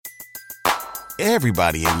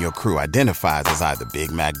Everybody in your crew identifies as either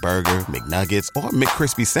Big Mac Burger, McNuggets, or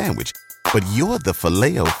McCrispy Sandwich. But you're the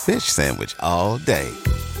Filet-O-Fish Sandwich all day.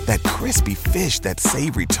 That crispy fish, that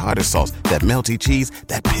savory tartar sauce, that melty cheese,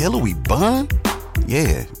 that pillowy bun.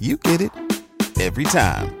 Yeah, you get it. Every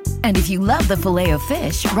time. And if you love the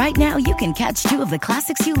Filet-O-Fish, right now you can catch two of the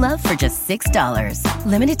classics you love for just $6.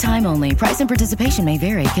 Limited time only. Price and participation may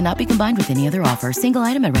vary. Cannot be combined with any other offer. Single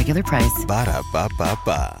item at regular price.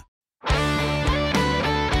 Ba-da-ba-ba-ba.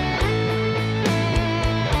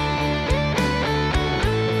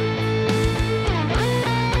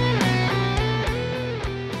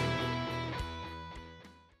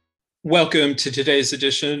 Welcome to today's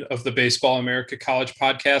edition of the Baseball America College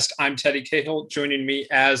Podcast. I'm Teddy Cahill. Joining me,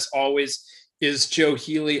 as always, is Joe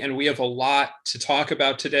Healy, and we have a lot to talk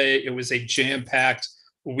about today. It was a jam-packed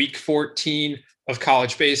Week 14 of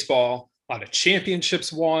college baseball. A lot of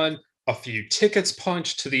championships won, a few tickets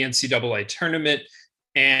punched to the NCAA tournament,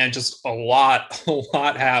 and just a lot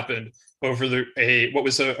happened over what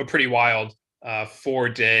was a pretty wild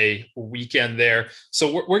 4-day weekend there.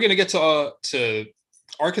 So we're going to get to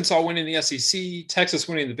Arkansas winning the SEC, Texas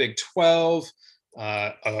winning the Big 12,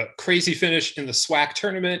 a crazy finish in the SWAC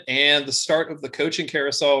tournament, and the start of the coaching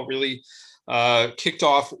carousel really kicked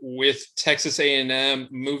off with Texas A&M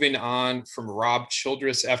moving on from Rob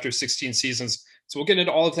Childress after 16 seasons. So we'll get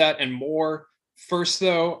into all of that and more. First,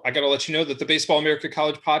 though, I got to let you know that the Baseball America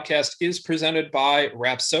College Podcast is presented by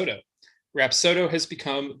Rapsodo. Rapsodo has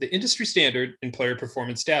become the industry standard in player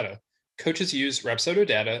performance data. Coaches use Rapsodo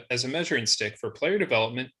data as a measuring stick for player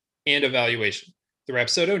development and evaluation. The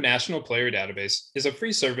Rapsodo National Player Database is a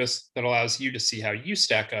free service that allows you to see how you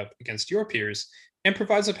stack up against your peers and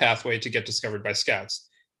provides a pathway to get discovered by scouts.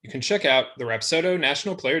 You can check out the Rapsodo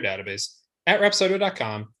National Player Database at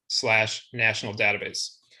rapsodo.com/national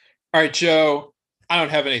database. All right, Joe, I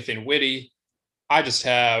don't have anything witty. I just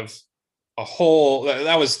have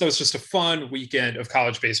that was just a fun weekend of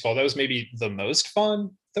college baseball. That was maybe the most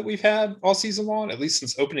fun that we've had all season long, at least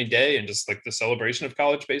since opening day and just like the celebration of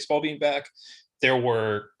college baseball being back. There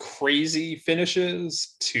were crazy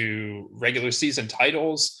finishes to regular season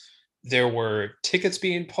titles. There were tickets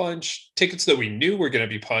being punched, tickets that we knew were going to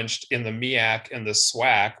be punched in the MEAC and the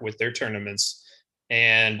SWAC with their tournaments.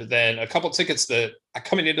 And then a couple tickets that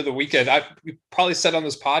coming into the weekend, we probably said on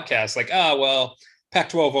this podcast, like,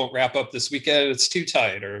 Pac-12 won't wrap up this weekend. It's too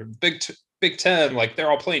tight. Or Big Ten, like they're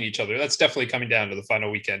all playing each other. That's definitely coming down to the final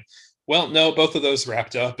weekend. Well, no, both of those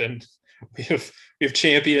wrapped up, and we have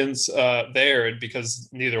champions there. And because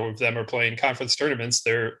neither of them are playing conference tournaments,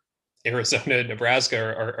 they're Arizona and Nebraska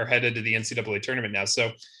are headed to the NCAA tournament now.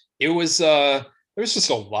 So it was there was just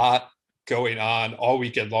a lot going on all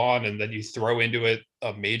weekend long, and then you throw into it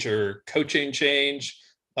a major coaching change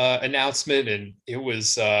announcement, and it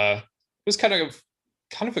was kind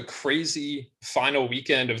of a crazy final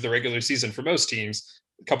weekend of the regular season for most teams.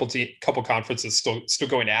 A couple conferences still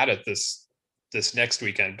going at it this next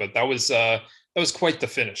weekend, but that was quite the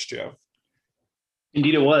finish, Joe.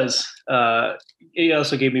 Indeed, it was. It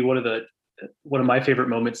also gave me one of my favorite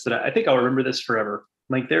moments that I think I'll remember this forever.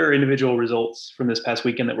 Like, there are individual results from this past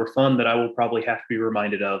weekend that were fun that I will probably have to be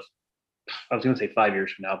reminded of. I was going to say 5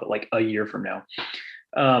 years from now, but like a year from now.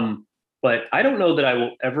 But I don't know that I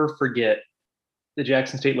will ever forget the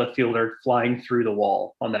Jackson State left fielder flying through the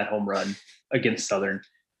wall on that home run against Southern.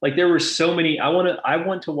 Like, there were so many. I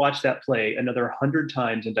want to watch that play another 100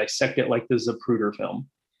 times and dissect it like the Zapruder film,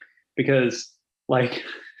 because like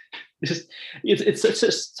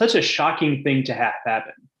it's such a shocking thing to have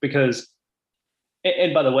happen. Because,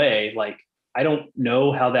 and by the way, like, I don't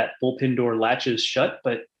know how that bullpen door latches shut,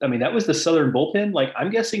 but I mean, that was the Southern bullpen. Like,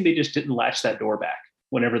 I'm guessing they just didn't latch that door back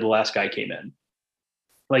whenever the last guy came in.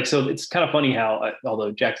 Like, so it's kind of funny how,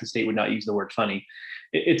 although Jackson State would not use the word funny,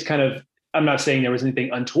 it's kind of, I'm not saying there was anything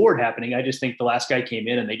untoward happening. I just think the last guy came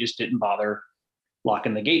in and they just didn't bother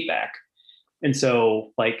locking the gate back. And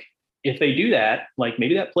so, like, if they do that, like,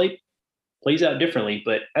 maybe that plays out differently.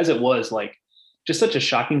 But as it was, like, just such a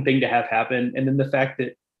shocking thing to have happen. And then the fact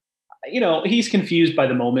that, he's confused by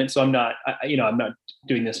the moment. So I'm not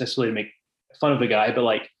doing this necessarily to make fun of the guy, but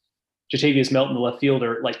like, Jatavius Melton, the left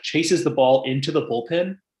fielder, like, chases the ball into the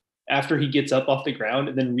bullpen after he gets up off the ground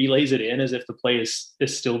and then relays it in as if the play is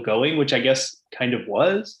still going, which I guess kind of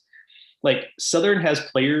was. Like, Southern has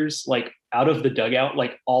players like out of the dugout,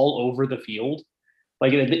 like all over the field.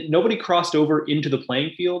 Like, nobody crossed over into the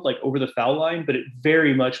playing field, like over the foul line, but it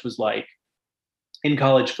very much was like in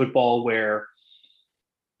college football where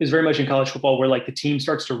like the team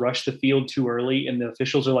starts to rush the field too early and the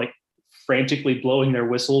officials are like frantically blowing their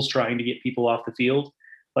whistles trying to get people off the field.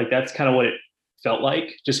 Like, that's kind of what it felt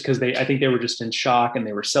like, just because I think they were just in shock and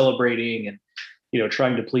they were celebrating and,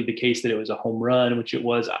 trying to plead the case that it was a home run, which it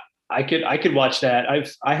was. I could watch that.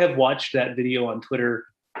 I have watched that video on Twitter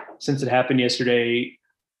since it happened yesterday,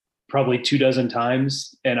 probably 24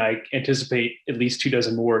 times. And I anticipate at least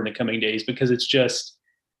 24 more in the coming days, because it's just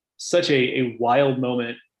such a wild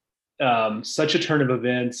moment. Such a turn of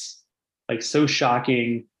events, like so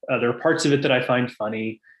shocking. There are parts of it that I find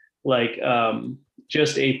funny, like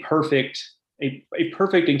just a perfect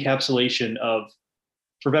encapsulation of,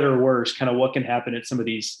 for better or worse, kind of what can happen at some of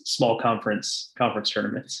these small conference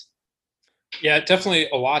tournaments. Yeah, definitely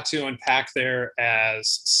a lot to unpack there,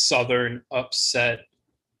 as Southern upset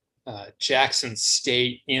Jackson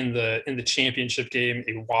State in the championship game,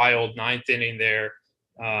 a wild 9th inning there.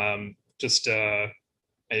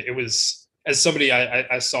 It was, as somebody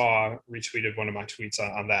I saw retweeted one of my tweets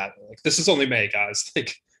on that, like, this is only May, guys.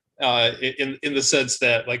 Like, in the sense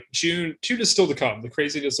that, like, June is still to come. The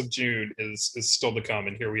craziness of June is still to come,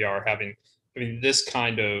 and here we are having this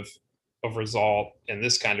kind of result and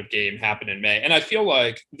this kind of game happen in May. And I feel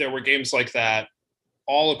like there were games like that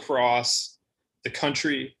all across the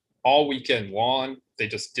country all weekend long. They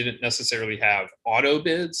just didn't necessarily have auto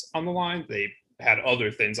bids on the line. They had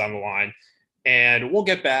other things on the line. And we'll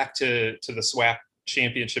get back to the SWAC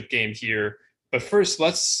championship game here. But first,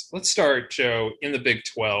 let's start, Joe, in the Big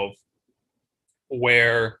 12,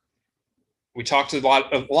 where we talked a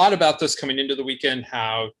lot about this coming into the weekend,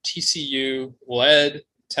 how TCU led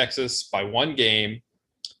Texas by 1 game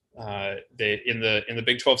in the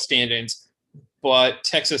Big 12 standings, but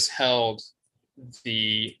Texas held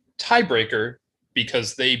the tiebreaker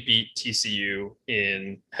because they beat TCU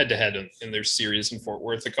in head-to-head in their series in Fort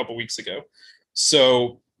Worth a couple weeks ago.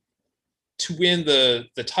 So to win the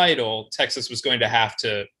title, Texas was going to have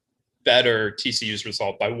to better TCU's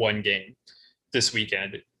result by 1 game this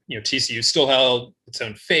weekend. TCU still held its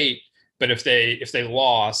own fate, but if they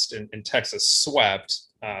lost and Texas swept,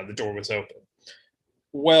 the door was open.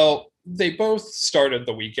 Well, they both started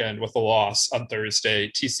the weekend with a loss on Thursday.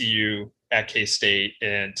 TCU at K-State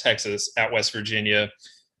and Texas at West Virginia.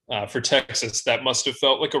 For Texas, that must have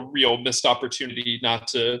felt like a real missed opportunity not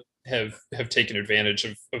to have taken advantage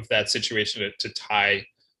of that situation to tie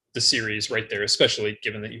the series right there, especially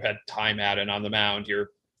given that you had Ty Madden on the mound. You're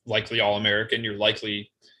likely All-American. You're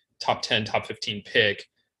likely top 10, top 15 pick.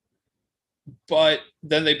 But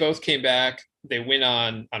then they both came back. They win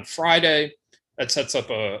on Friday. That sets up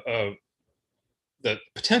the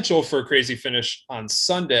potential for a crazy finish on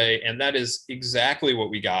Sunday, and that is exactly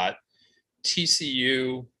what we got.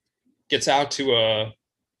 TCU gets out to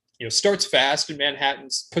starts fast in Manhattan,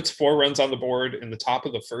 puts 4 runs on the board in the top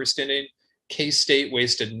of the first inning. K-State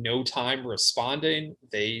wasted no time responding.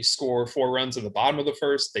 They score 4 runs in the bottom of the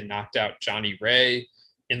first. They knocked out Johnny Ray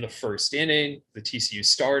in the first inning, the TCU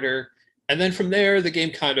starter. And then from there, the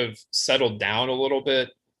game kind of settled down a little bit.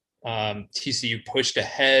 TCU pushed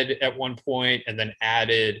ahead at one point and then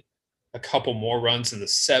added a couple more runs in the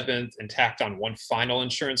 7th and tacked on 1 final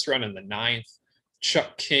insurance run in the 9th.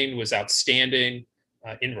 Chuck King was outstanding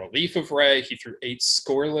in relief of Ray. He threw 8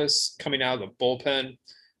 scoreless coming out of the bullpen.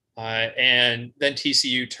 And then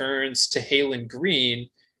TCU turns to Halen Green,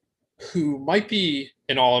 who might be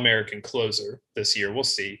an All-American closer this year. We'll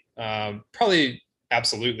see. Probably,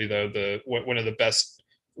 absolutely, though, one of the best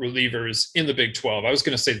relievers in the Big 12. I was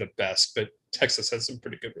going to say the best, but Texas has some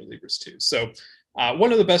pretty good relievers too. So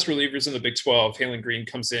one of the best relievers in the Big 12, Halen Green,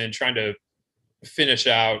 comes in trying to finish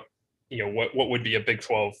out, what would be a Big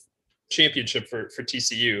 12 championship for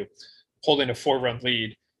TCU, holding a 4-run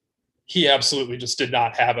lead. He absolutely just did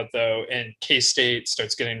not have it, though, and K-State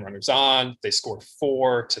starts getting runners on. They score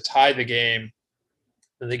 4 to tie the game.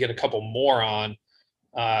 Then they get a couple more on,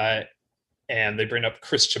 and they bring up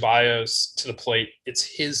Chris Ceballos to the plate. It's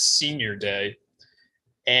his senior day,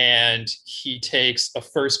 and he takes a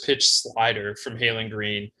first pitch slider from Halen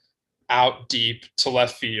Green out deep to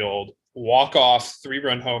left field, walk-off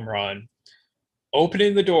 3-run home run,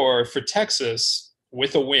 opening the door for Texas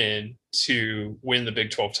with a win to win the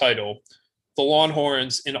Big 12 title. The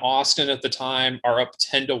Longhorns in Austin at the time are up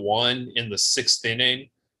 10-1 in the 6th inning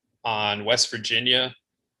on West Virginia.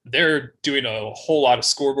 They're doing a whole lot of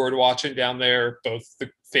scoreboard watching down there, both the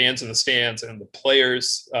fans in the stands and the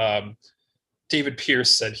players. David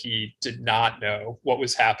Pierce said he did not know what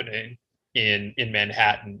was happening in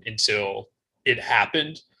Manhattan until it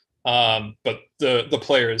happened. But the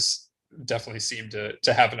players definitely seemed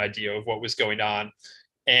to have an idea of what was going on.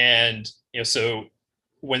 And, so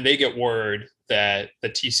when they get word that the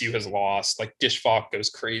TCU has lost, like, Dish Falk goes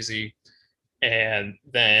crazy. And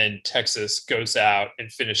then Texas goes out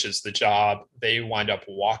and finishes the job. They wind up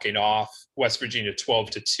walking off West Virginia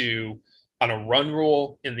 12-2 on a run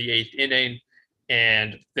rule in the 8th inning.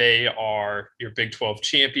 And they are your Big 12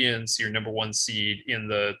 champions, your number 1 seed in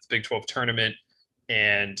the Big 12 tournament.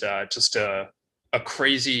 And just a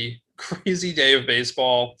crazy, crazy day of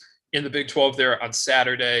baseball in the Big 12 there on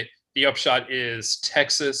Saturday. The upshot is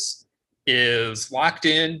Texas is locked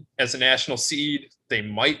in as a national seed. They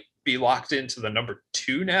might be locked into the number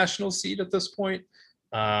 2 national seed at this point.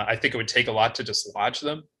 I think it would take a lot to dislodge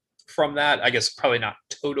them from that. I guess probably not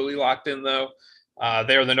totally locked in, though.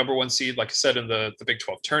 They are the number 1 seed, like I said, in the Big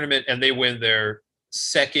 12 tournament, and they win their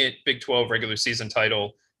second Big 12 regular season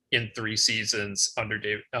title in 3 seasons under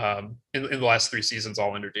David. In the last 3 seasons,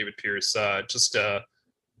 all under David Pierce. Just a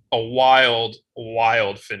wild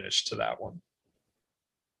finish to that one.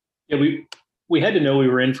 Yeah, we had to know we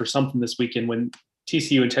were in for something this weekend when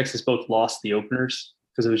TCU and Texas both lost the openers,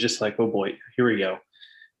 because it was just like, oh boy, here we go.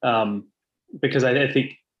 Because I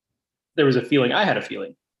think there was I had a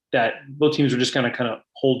feeling that both teams were just going to kind of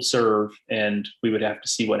hold serve and we would have to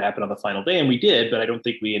see what happened on the final day. And we did, but I don't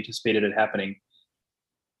think we anticipated it happening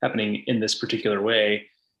in this particular way.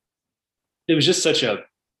 It was just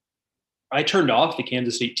I turned off the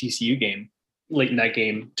Kansas State TCU game late in that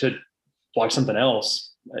game to watch something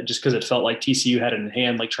else, just because it felt like TCU had it in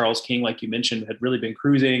hand. Like Charles King, like you mentioned, had really been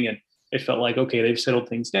cruising, and it felt like, okay, they've settled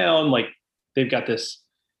things down. Like they've got this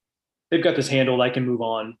handled. I can move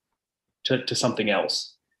on to something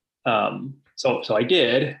else. So I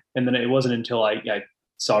did. And then it wasn't until I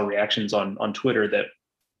saw reactions on Twitter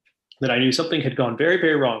that I knew something had gone very,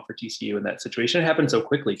 very wrong for TCU in that situation. It happened so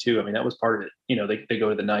quickly too. I mean, that was part of it. You know, they go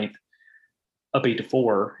to the 9th up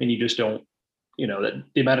 8-4, and you just don't, that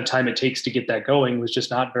the amount of time it takes to get that going was just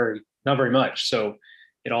not very much. So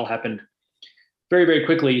it all happened very, very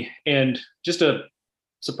quickly, and just a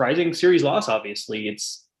surprising series loss. Obviously,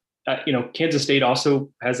 it's Kansas State also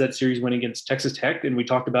has that series win against Texas Tech, and we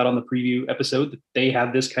talked about on the preview episode that they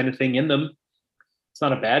have this kind of thing in them. It's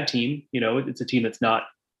not a bad team. It's a team that's not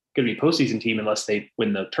going to be a postseason team unless they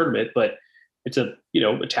win the tournament, but it's a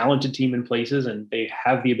talented team in places, and they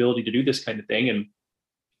have the ability to do this kind of thing. And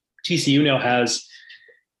TCU now has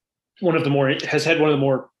had one of the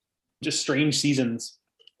more just strange seasons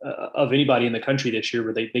of anybody in the country this year,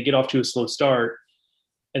 where they get off to a slow start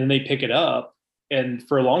and then they pick it up. And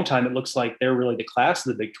for a long time, it looks like they're really the class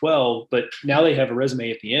of the Big 12, but now they have a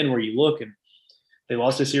resume at the end where you look and they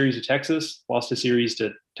lost a series to Texas, lost a series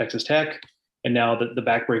to Texas Tech. And now the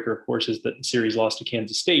backbreaker, of course, is that the series lost to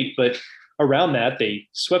Kansas State. But around that, they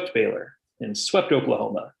swept Baylor and swept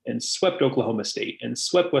Oklahoma and swept Oklahoma State and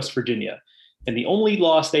swept West Virginia. And the only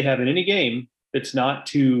loss they have in any game that's not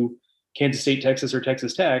to Kansas State, Texas, or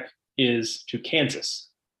Texas Tech is to Kansas.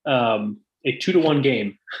 A 2-1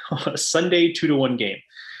 game, a Sunday 2-1 game.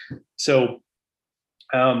 So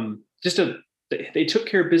they took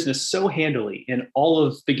care of business so handily in all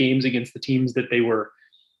of the games against the teams that they were,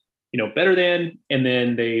 better than. And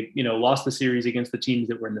then they, lost the series against the teams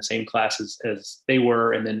that were in the same class as they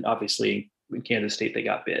were. And then obviously in Kansas State, they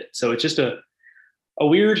got bit. So it's just a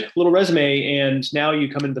weird little resume. And now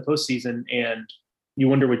you come into the postseason and you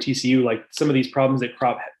wonder with TCU, like some of these problems that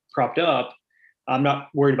cropped up. I'm not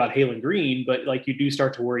worried about Halen Green, but like you do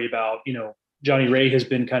start to worry about, Johnny Ray has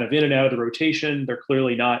been kind of in and out of the rotation. They're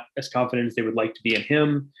clearly not as confident as they would like to be in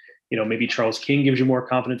him. Maybe Charles King gives you more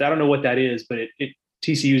confidence. I don't know what that is, but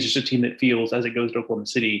TCU is just a team that feels, as it goes to Oklahoma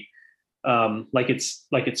City, like it's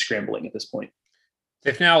scrambling at this point.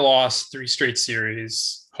 They've now lost 3 straight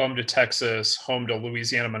series, home to Texas, home to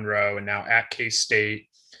Louisiana Monroe, and now at K-State.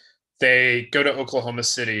 They go to Oklahoma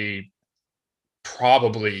City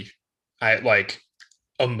probably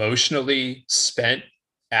emotionally spent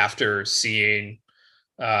after seeing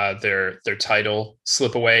their title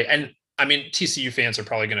slip away. And I mean, TCU fans are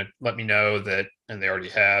probably going to let me know that, and they already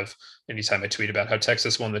have, anytime I tweet about how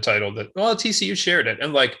Texas won the title, that, well, TCU shared it.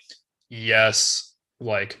 And yes,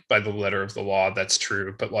 by the letter of the law, that's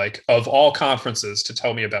true. But of all conferences to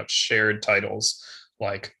tell me about shared titles,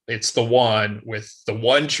 it's the one with the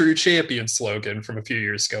one true champion slogan from a few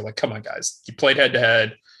years ago. Come on, guys, you played head to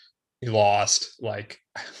head. He lost.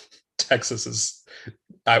 Texas is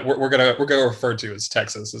we're gonna refer to as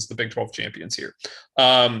Texas as the Big 12 champions here.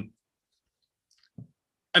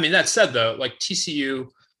 I mean, that said, though, TCU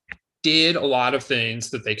did a lot of things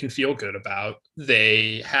that they can feel good about.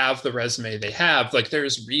 They have the resume they have.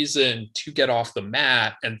 There's reason to get off the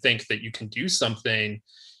mat and think that you can do something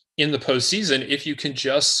in the postseason if you can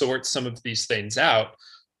just sort some of these things out.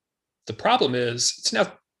 The problem is, it's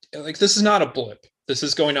now this is not a blip. This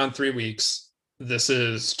is going on 3 weeks. this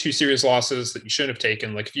is 2 series losses that you shouldn't have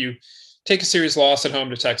taken. Like if you take a series loss at home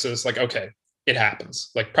to Texas, like, okay, it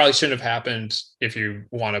happens. Like probably shouldn't have happened if you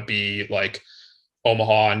want to be like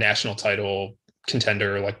Omaha national title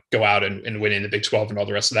contender, like go out and win in the Big 12 and all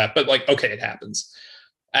the rest of that. But like, okay, it happens.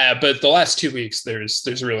 But the last 2 weeks,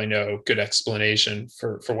 there's really no good explanation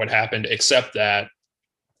for what happened, except that,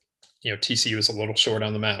 TCU is a little short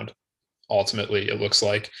on the mound. Ultimately, it looks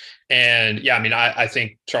like. And yeah, I mean, I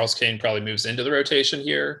think Charles Kane probably moves into the rotation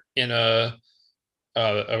here in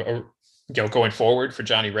going forward for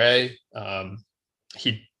Johnny Ray.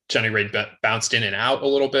 Johnny Ray bounced in and out a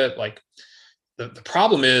little bit. Like the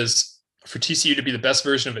problem is for TCU to be the best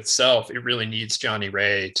version of itself, it really needs Johnny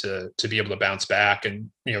Ray to be able to bounce back. And,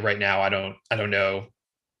 right now I don't know.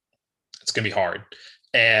 It's going to be hard.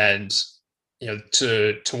 And,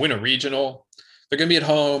 to win a regional, they're going to be at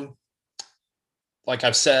home. Like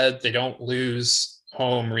I've said, they don't lose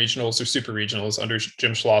home regionals or super regionals under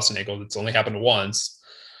Jim Schlossnagle. It's only happened once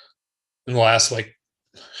in the last, like,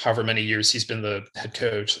 however many years he's been the head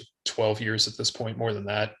coach, like 12 years at this point, more than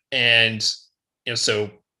that. And,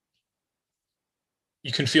 so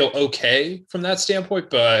you can feel okay from that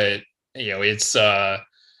standpoint, but, it's,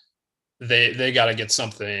 they got to get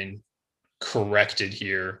something corrected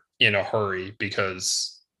here in a hurry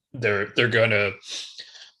because they're going to,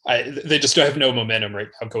 they just have no momentum right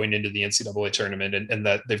now going into the NCAA tournament, and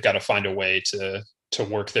that they've got to find a way to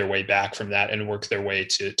work their way back from that and work their way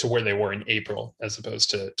to where they were in April as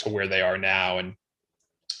opposed to where they are now. And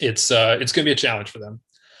it's going to be a challenge for them.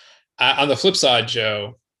 On the flip side,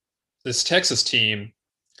 Joe, this Texas team,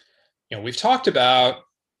 we've talked about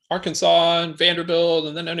Arkansas and Vanderbilt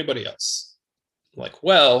and then anybody else. Like,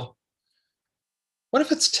 well, what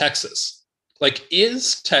if it's Texas? Like,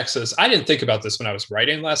 is Texas, I didn't think about this when I was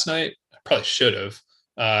writing last night. I probably should have.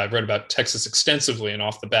 I wrote about Texas extensively and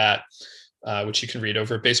off the bat, which you can read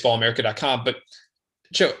over at baseballamerica.com. But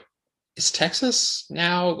Joe, is Texas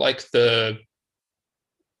now like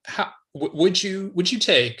would you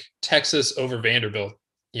take Texas over Vanderbilt,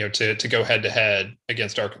 to go head to head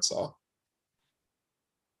against Arkansas?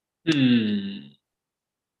 It's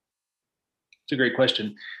a great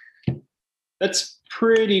question. That's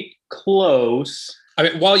pretty close. I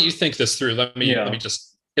mean, while you think this through, let me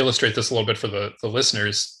just illustrate this a little bit for the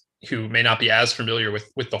listeners who may not be as familiar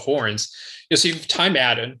with the Horns. So you have Ty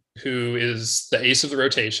Madden, who is the ace of the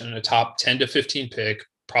rotation, a top 10 to 15 pick,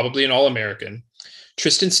 probably an All-American.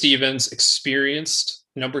 Tristan Stevens, experienced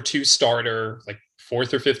number 2 starter, like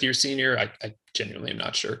 4th or 5th year senior. I genuinely am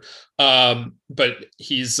not sure. But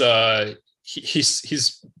he's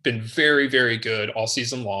been very, very good all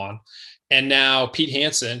season long. And now Pete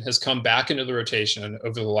Hansen has come back into the rotation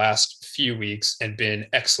over the last few weeks and been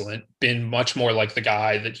excellent, been much more like the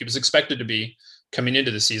guy that he was expected to be coming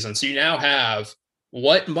into the season. So you now have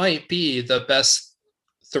what might be the best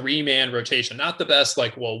 3-man rotation, not the best,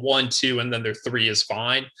 like, well, 1, 2, and then their 3 is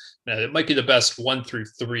fine. No, it might be the best 1 through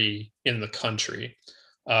 3 in the country.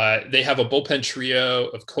 They have a bullpen trio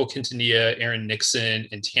of Cole Quintanilla, Aaron Nixon,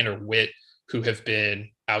 and Tanner Witt, who have been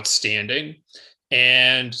outstanding.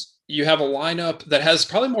 And you have a lineup that has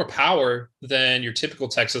probably more power than your typical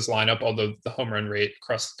Texas lineup, although the home run rate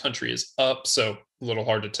across the country is up, so a little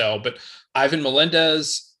hard to tell. But Ivan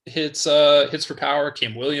Melendez hits for power.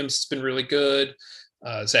 Cam Williams has been really good.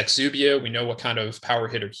 Zach Zubia, we know what kind of power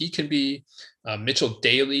hitter he can be. Mitchell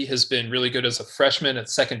Daly has been really good as a freshman at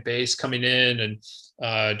second base, coming in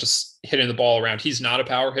and just hitting the ball around. He's not a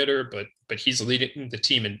power hitter, but he's leading the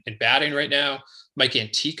team in batting right now. Mike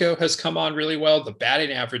Antico has come on really well. The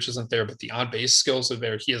batting average isn't there, but the on-base skills are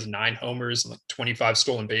there. He has 9 homers and like 25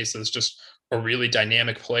 stolen bases, just a really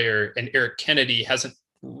dynamic player. And Eric Kennedy hasn't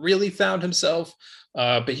really found himself,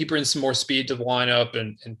 but he brings some more speed to the lineup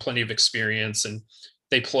and plenty of experience. And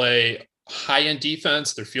they play high-end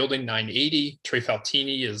defense. They're fielding 980. Trey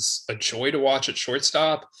Faltini is a joy to watch at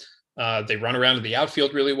shortstop. They run around in the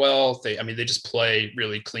outfield really well. They just play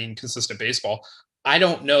really clean, consistent baseball. I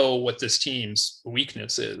don't know what this team's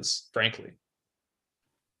weakness is, frankly.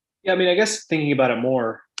 Yeah, I mean, I guess thinking about it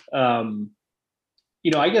more,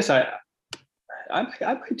 I guess I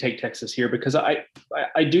might take Texas here because I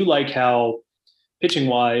do like how pitching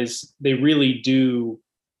wise they really do.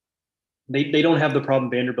 They don't have the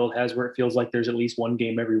problem Vanderbilt has, where it feels like there's at least one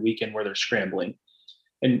game every weekend where they're scrambling.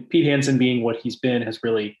 And Pete Hansen being what he's been has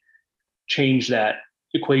really changed that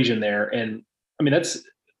equation there. And I mean,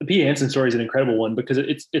 the Pete Hansen story is an incredible one because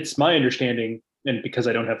it's my understanding, and because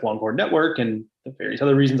I don't have Longhorn Network and the various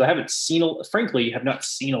other reasons, I have not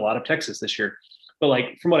seen a lot of Texas this year. But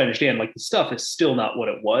like, from what I understand, like the stuff is still not what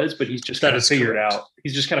it was, but he's just kind of figured out.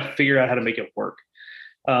 He's just kind of figured out how to make it work.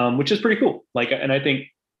 which is pretty cool. Like, and I think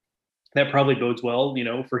that probably bodes well,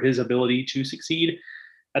 for his ability to succeed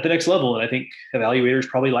at the next level. And I think evaluators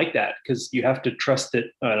probably like that because you have to trust that.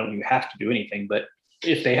 I don't you have to do anything, but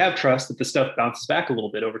if they have trust that the stuff bounces back a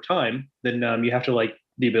little bit over time, then you have to like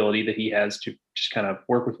the ability that he has to just kind of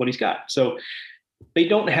work with what he's got. So they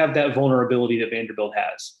don't have that vulnerability that Vanderbilt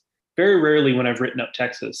has. Very rarely when I've written up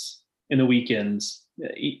Texas in the weekends,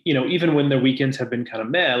 even when the weekends have been kind of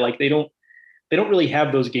meh, like they don't really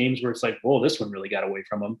have those games where it's like, whoa, this one really got away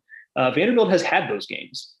from them. Vanderbilt has had those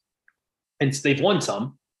games, and they've won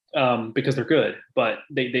some because they're good, but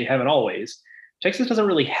they haven't always. Texas doesn't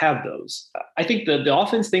really have those. I think the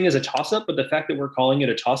offense thing is a toss-up, but the fact that we're calling it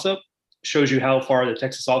a toss-up shows you how far the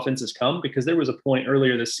Texas offense has come, because there was a point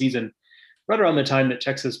earlier this season, right around the time that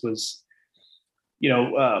Texas was,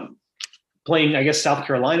 playing, I guess, South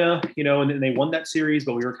Carolina, and then they won that series,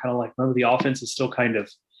 but we were kind of like, remember, the offense is still kind of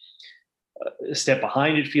a step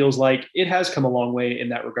behind. It feels like it has come a long way in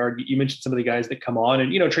that regard. You mentioned some of the guys that come on,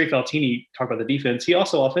 and Trey Faltini, talk about the defense. He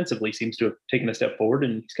also offensively seems to have taken a step forward,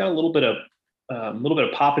 and he's got a little bit of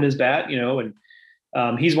pop in his bat,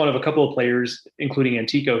 and he's one of a couple of players, including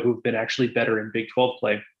Antico, who've been actually better in Big 12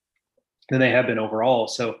 play than they have been overall.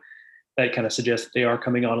 So that kind of suggests that they are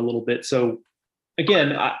coming on a little bit. So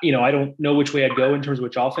again, I don't know which way I'd go in terms of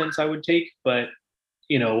which offense I would take, but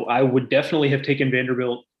I would definitely have taken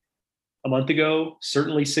Vanderbilt a month ago,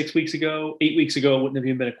 certainly 6 weeks ago, 8 weeks ago. It wouldn't have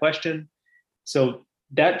even been a question. So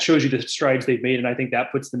that shows you the strides they've made, and I think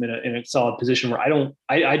that puts them in a solid position where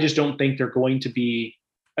I just don't think they're going to be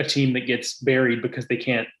a team that gets buried because they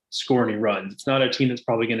can't score any runs. It's not a team that's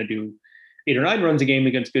probably going to do 8 or 9 runs a game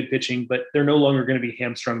against good pitching, but they're no longer going to be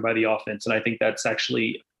hamstrung by the offense, and I think that's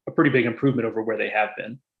actually a pretty big improvement over where they have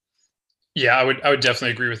been. Yeah, I would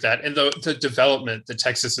definitely agree with that. And the development that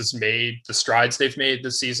Texas has made, the strides they've made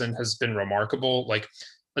this season has been remarkable. Like,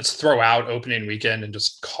 let's throw out opening weekend and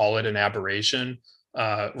just call it an aberration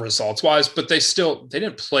results wise, but they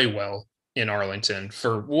didn't play well in Arlington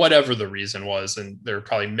for whatever the reason was. And there are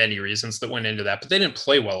probably many reasons that went into that, but they didn't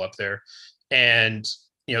play well up there. And,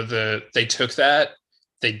 they took that,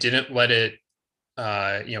 they didn't let it,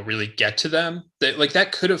 really get to them.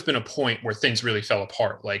 That could have been a point where things really fell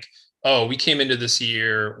apart. Like, oh, we came into this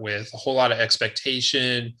year with a whole lot of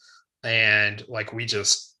expectation, and like we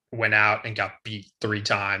just went out and got beat 3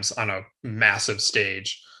 times on a massive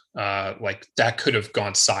stage. Like that could have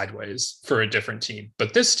gone sideways for a different team.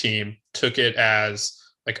 But this team took it as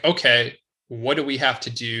like, okay, what do we have to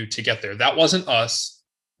do to get there? That wasn't us.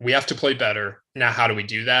 We have to play better. Now, how do we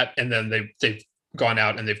do that? And then they've gone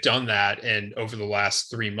out and they've done that. And over the last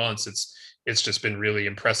 3 months, it's just been really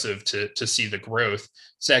impressive to see the growth.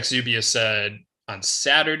 Zach Zubia said on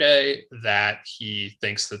Saturday that he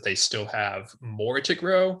thinks that they still have more to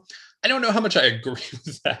grow. I don't know how much I agree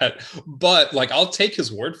with that, but like, I'll take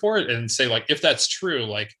his word for it and say, like, if that's true,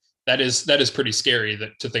 like that is pretty scary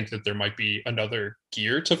to think that there might be another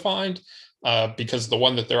gear to find, because the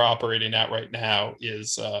one that they're operating at right now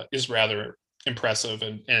is rather impressive.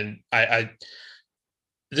 And I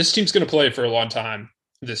this team's going to play for a long time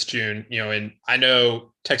this June, and I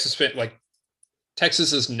know Texas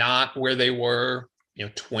is not where they were,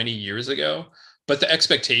 20 years ago, but the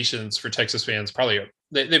expectations for Texas fans probably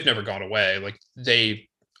they've never gone away. Like, they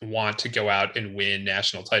want to go out and win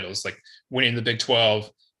national titles. Like, winning the Big 12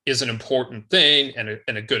 is an important thing and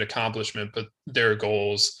a good accomplishment, but their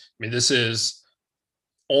goals, this is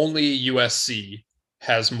only USC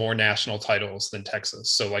has more national titles than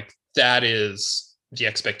Texas. So like, that is the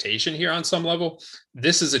expectation here on some level.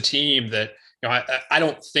 This is a team that, I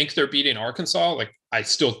don't think they're beating Arkansas. Like, I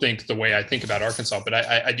still think the way I think about Arkansas, but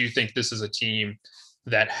I do think this is a team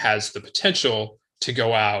that has the potential to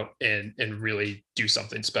go out and really do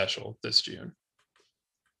something special this June.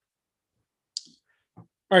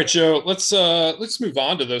 All right, Joe, let's move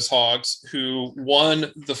on to those Hogs who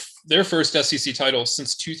won their first SEC title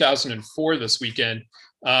since 2004 this weekend.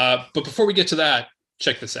 But before we get to that,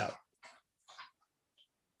 check this out.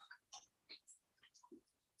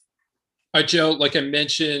 All right, Joe, like I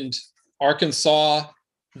mentioned, Arkansas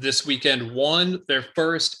this weekend won their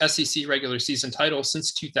first SEC regular season title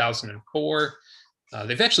since 2004.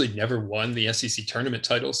 They've actually never won the SEC tournament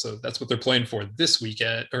title, so that's what they're playing for this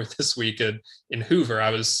weekend in Hoover.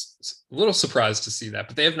 I was a little surprised to see that,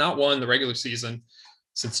 but they have not won the regular season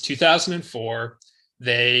since 2004.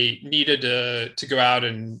 They needed to go out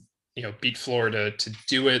and beat Florida to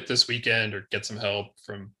do it this weekend, or get some help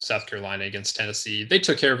from South Carolina against Tennessee. They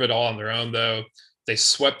took care of it all on their own, though. They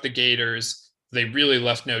swept the Gators. They really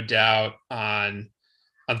left no doubt on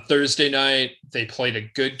Thursday night. They played a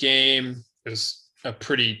good game. It was a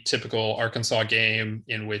pretty typical Arkansas game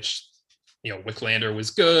in which, Wicklander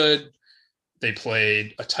was good. They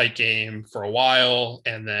played a tight game for a while,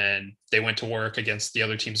 and then they went to work against the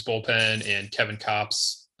other team's bullpen, and Kevin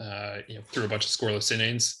Kopps, threw a bunch of scoreless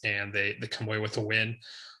innings, and they come away with a win.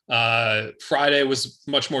 Friday was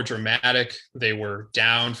much more dramatic. They were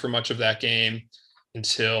down for much of that game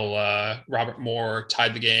until Robert Moore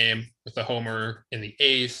tied the game with a homer in the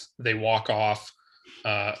 8th. They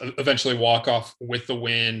eventually walk off with the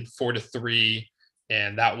win, 4-3.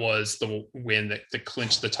 And that was the win that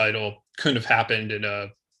clinched the title. Couldn't have happened in a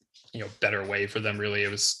better way for them, really. It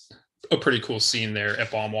was a pretty cool scene there at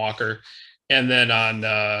Baum Walker. And then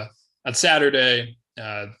on Saturday,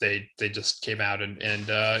 they just came out and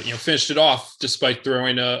finished it off despite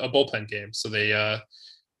throwing a bullpen game. So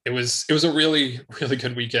it was a really, really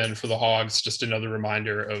good weekend for the Hogs. Just another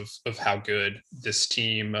reminder of how good this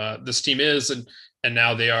team is, and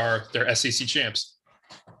now they're SEC champs.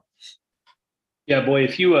 Yeah, boy,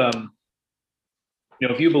 if you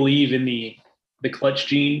if you believe in the clutch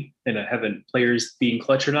gene and having players being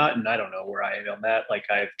clutch or not, and I don't know where I am on that. Like,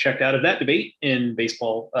 I've checked out of that debate in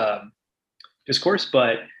baseball discourse,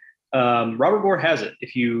 but Robert Moore has it.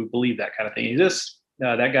 If you believe that kind of thing exists,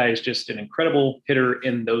 that guy is just an incredible hitter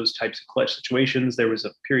in those types of clutch situations. There was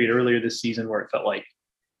a period earlier this season where it felt like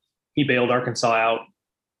he bailed Arkansas out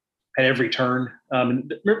at every turn.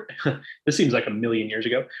 This seems like a million years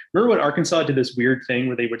ago. Remember when Arkansas did this weird thing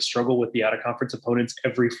where they would struggle with the out-of-conference opponents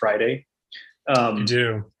every Friday? You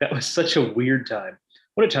do. That was such a weird time.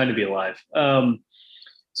 What a time to be alive.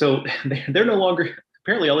 So they're no longer –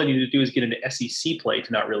 apparently all they need to do is get into SEC play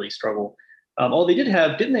to not really struggle.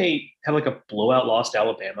 Didn't they have like a blowout loss to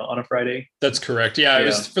Alabama on a Friday? That's correct. Yeah, it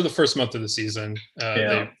was for the first month of the season.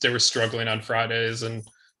 They were struggling on Fridays, and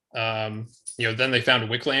then they found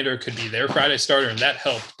Wicklander could be their Friday starter, and that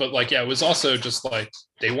helped. But it was also just like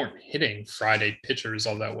they weren't hitting Friday pitchers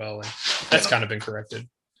all that well, and that's kind of been corrected.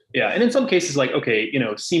 Yeah, and in some cases,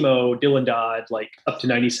 Simo, Dylan Dodd, up to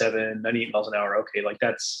 97, 98 miles an hour. Okay,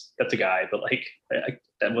 that's a guy, but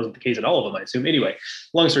that wasn't the case in all of them, I assume. Anyway,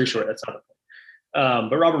 long story short, that's not the point.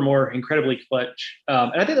 But Robert Moore, incredibly clutch.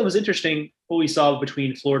 And I think that was interesting what we saw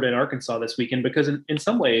between Florida and Arkansas this weekend, because in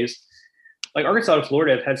some ways, Arkansas and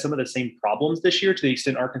Florida have had some of the same problems this year, to the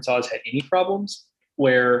extent Arkansas has had any problems,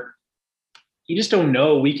 where you just don't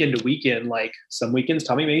know weekend to weekend. Some weekends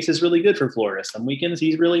Tommy Mace is really good for Florida. Some weekends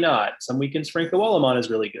he's really not. Some weekends Franco Walaman is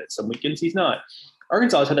really good. Some weekends he's not.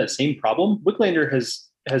 Arkansas has had that same problem. Wicklander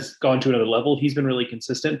has gone to another level. He's been really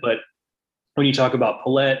consistent. But when you talk about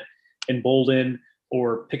Paulette and Bolden,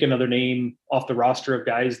 or pick another name off the roster of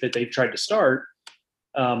guys that they've tried to start,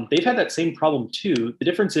 they've had that same problem too. The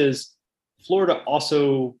difference is Florida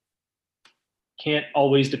also can't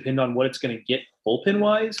always depend on what it's going to get bullpen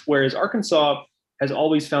wise, whereas Arkansas has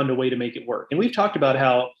always found a way to make it work. And we've talked about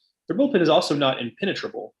how their bullpen is also not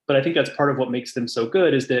impenetrable, but I think that's part of what makes them so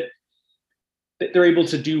good, is that they're able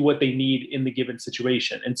to do what they need in the given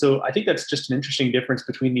situation. And so I think that's just an interesting difference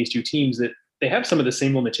between these two teams, that they have some of the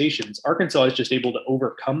same limitations. Arkansas is just able to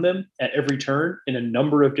overcome them at every turn in a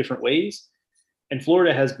number of different ways. And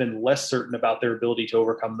Florida has been less certain about their ability to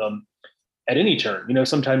overcome them at any turn.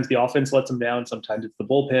 Sometimes the offense lets them down. Sometimes it's the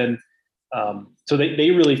bullpen. So they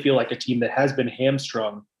really feel like a team that has been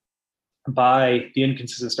hamstrung by the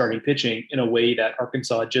inconsistent starting pitching in a way that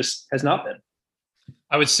Arkansas just has not been.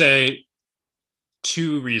 I would say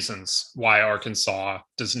two reasons why Arkansas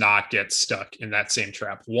does not get stuck in that same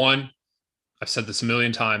trap. One, I've said this a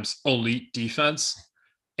million times, elite defense.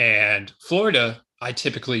 And Florida, I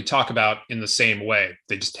typically talk about in the same way.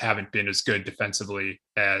 They just haven't been as good defensively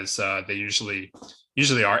as they usually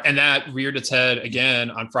are. And that reared its head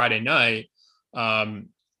again on Friday night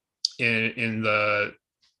in the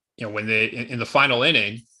final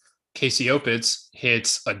inning. Casey Opitz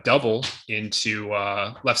hits a double into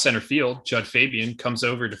left center field. Judd Fabian comes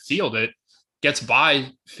over to field it, gets by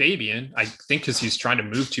Fabian, I think because he's trying to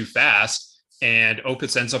move too fast, and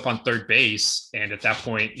Opitz ends up on third base. And at that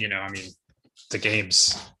point, the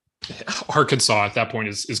game's Arkansas at that point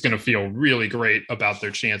is going to feel really great about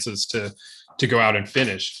their chances to go out and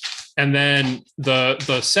finish. And then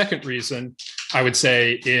the second reason I would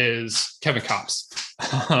say is Kevin Kopps.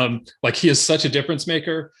 He is such a difference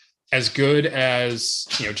maker. As good as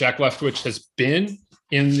Jack Leftwich has been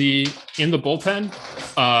in the bullpen,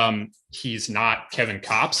 he's not Kevin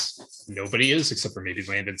Kopps. Nobody is, except for maybe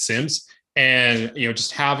Landon Sims. And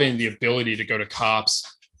just having the ability to go to Kopps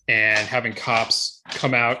and having Kopps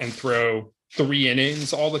come out and throw 3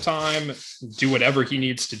 innings all the time, do whatever he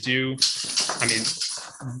needs to do. I mean,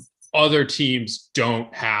 other teams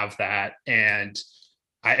don't have that. And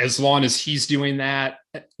as long as he's doing that,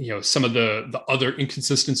 some of the other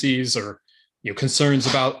inconsistencies or concerns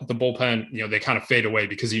about the bullpen, they kind of fade away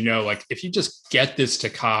because like if you just get this to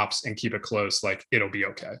Kopps and keep it close, like it'll be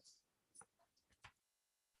okay.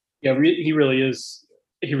 Yeah, he really is.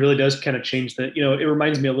 He really does kind of change that. It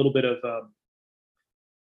reminds me a little bit of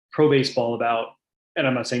pro baseball about, and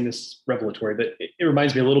I'm not saying this revelatory, but it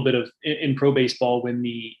reminds me a little bit of in pro baseball when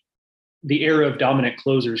the era of dominant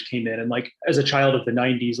closers came in. And like as a child of the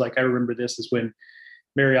 90s, like I remember this is when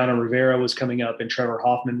Mariano Rivera was coming up and Trevor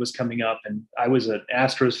Hoffman was coming up. And I was an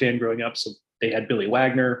Astros fan growing up. So they had Billy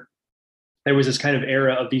Wagner. There was this kind of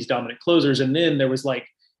era of these dominant closers. And then there was like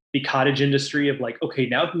the cottage industry of like, okay,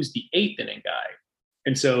 now who's the 8th inning guy?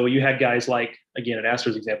 And so you had guys like, again, an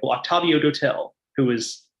Astros example, Octavio Dotel, who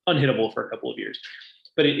was unhittable for a couple of years.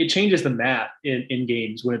 But it changes the math in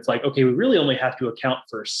games when it's like, okay, we really only have to account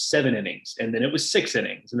for 7 innings. And then it was 6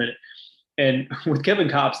 innings. And with Kevin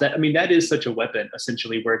Kopps, that is such a weapon,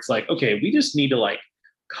 essentially, where it's like, okay, we just need to like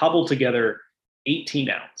cobble together 18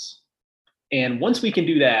 outs. And once we can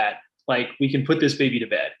do that, like we can put this baby to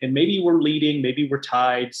bed. And maybe we're leading, maybe we're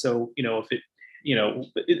tied. So,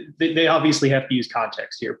 they obviously have to use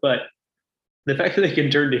context here. But the fact that they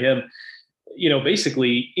can turn to him,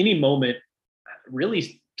 basically any moment,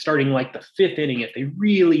 really starting like the 5th inning if they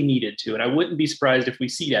really needed to. And I wouldn't be surprised if we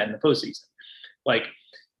see that in the postseason. Like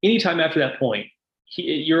anytime after that point,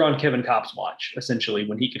 you're on Kevin Kopps' watch, essentially,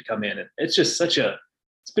 when he could come in. And it's just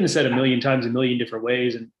it's been said a million times, a million different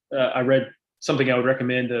ways. And I read something I would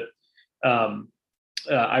recommend that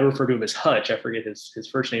I refer to him as Hutch. I forget his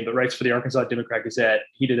first name, but writes for the Arkansas Democrat Gazette.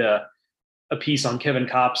 He did a piece on Kevin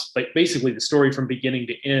Kopps, like basically the story from beginning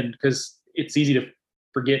to end, because it's easy to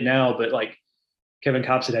forget now, but like Kevin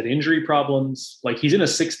Kopps had injury problems. Like he's in a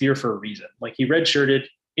 6th year for a reason. Like he redshirted,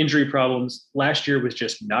 injury problems. Last year was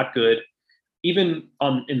just not good. Even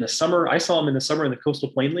in the summer, I saw him in the summer in the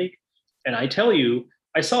Coastal Plain League. And I tell you,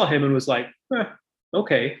 I saw him and was like,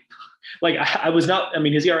 okay. Like I was not,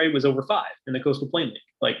 his ERA was over 5 in the Coastal Plain League.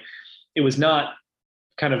 Like it was not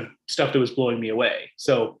kind of stuff that was blowing me away.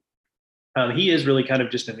 So he is really kind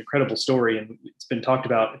of just an incredible story. And it's been talked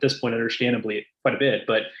about at this point, understandably, quite a bit,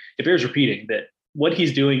 but it bears repeating that what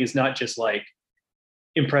he's doing is not just like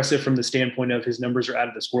impressive from the standpoint of his numbers are out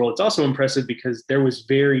of this world. It's also impressive because there was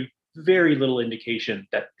very, very little indication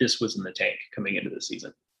that this was in the tank coming into the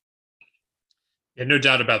season. Yeah, no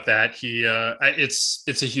doubt about that. It's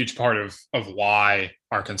a huge part of why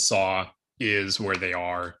Arkansas is where they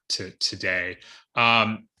are today.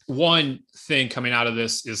 One thing coming out of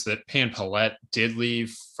this is that Pan Pallette did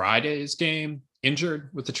leave Friday's game injured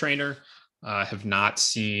with the trainer. Have not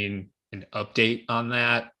seen an update on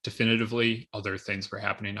that definitively. Other things were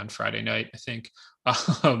happening on Friday night, I think.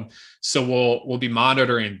 So we'll be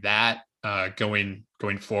monitoring that going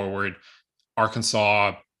forward.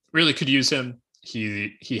 Arkansas really could use him.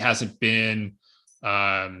 He hasn't been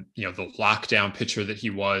the lockdown pitcher that he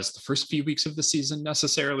was the first few weeks of the season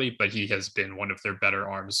necessarily, but he has been one of their better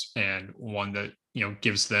arms and one that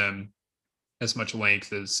gives them as much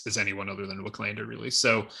length as anyone other than Wicklander, really.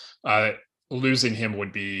 So losing him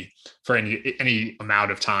would be, for any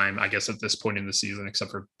amount of time, I guess, at this point in the season,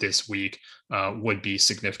 except for this week, would be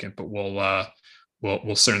significant. But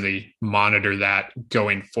we'll certainly monitor that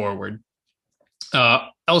going forward.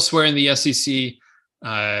 Elsewhere in the SEC,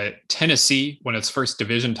 Tennessee won its first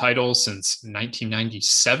division title since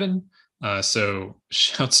 1997. So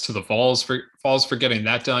shouts to the Vols for getting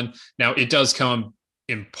that done. Now it does come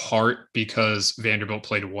in part because Vanderbilt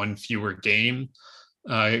played 1 fewer games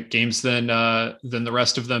than the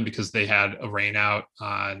rest of them, because they had a rain out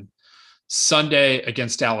on Sunday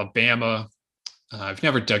against Alabama. I've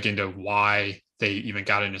never dug into why they even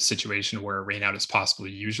got in a situation where a rain out is possible.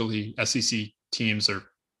 Usually SEC teams are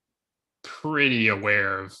pretty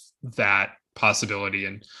aware of that possibility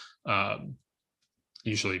and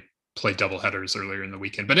usually play doubleheaders earlier in the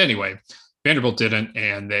weekend. But anyway, Vanderbilt didn't,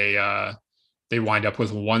 and they wind up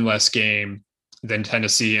with 1 less game than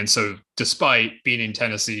Tennessee. And so despite beating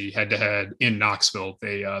Tennessee head-to-head in Knoxville,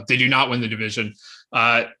 they do not win the division.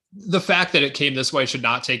 The fact that it came this way should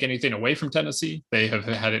not take anything away from Tennessee. They have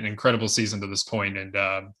had an incredible season to this point, and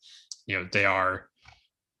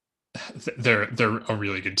they're a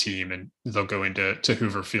really good team, and they'll go into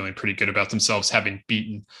Hoover feeling pretty good about themselves, having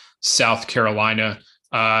beaten South Carolina.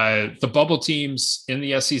 The bubble teams in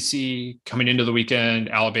the SEC coming into the weekend: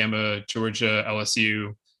 Alabama, Georgia,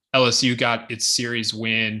 LSU. LSU got its series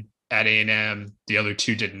win at A&M. The other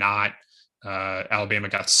 2 did not. Alabama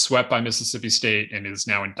got swept by Mississippi State and is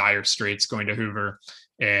now in dire straits going to Hoover.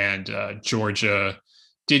 And Georgia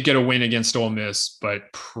did get a win against Ole Miss, but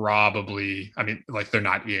probably, I mean, like they're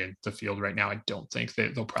not in the field right now. I don't think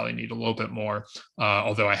they'll probably need a little bit more,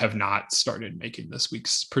 although I have not started making this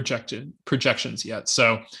week's projections yet.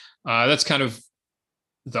 So that's kind of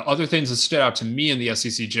the other things that stood out to me in the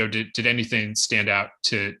SEC. Joe, did anything stand out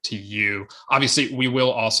to you? Obviously, we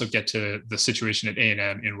will also get to the situation at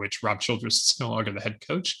A&M in which Rob Childress is no longer the head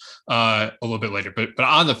coach a little bit later. But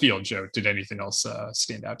on the field, Joe, did anything else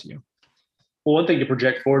stand out to you? Well, one thing to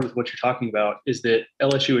project forward with what you're talking about is that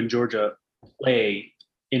LSU and Georgia play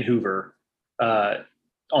in Hoover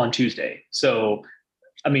on Tuesday. So,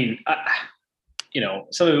 I mean,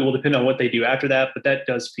 some of it will depend on what they do after that, but that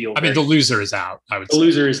does feel. I mean, the loser is out. I would say.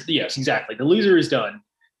 Loser is, yes, exactly. The loser is done.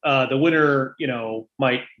 The winner,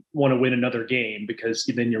 might want to win another game because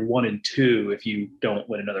then you're 1-2 if you don't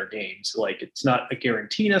win another game. So, like, it's not a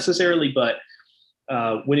guarantee necessarily, but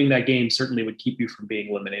winning that game certainly would keep you from being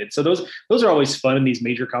eliminated. So those are always fun in these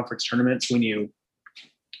major conference tournaments when you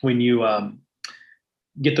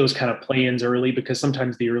get those kind of play-ins early, because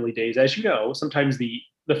sometimes the early days, as you know, sometimes the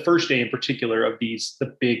first day in particular of the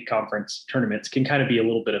big conference tournaments can kind of be a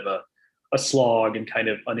little bit of a slog and kind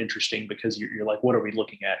of uninteresting because you're like, what are we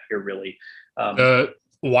looking at here really?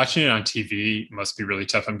 Watching it on TV must be really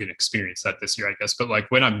tough. I'm going to experience that this year, I guess. But like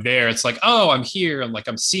when I'm there, it's like, oh, I'm here and like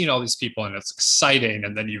I'm seeing all these people and it's exciting.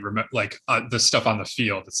 And then you remember like the stuff on the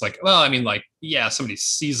field. It's like, well, I mean, like, yeah, some of these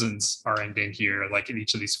seasons are ending here, like in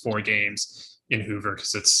each of these 4 games in Hoover,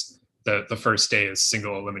 because it's the first day is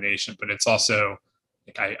single elimination. But it's also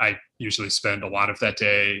like I usually spend a lot of that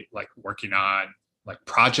day like working on like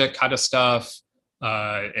project kind of stuff.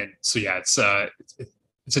 And so yeah, it's a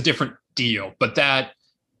different deal. But that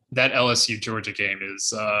LSU Georgia game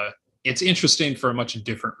is it's interesting for a much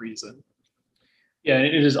different reason. Yeah, and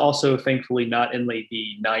it is also thankfully not in like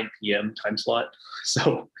the 9 p.m. time slot.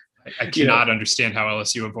 So I cannot understand how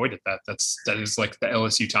LSU avoided that. That is like the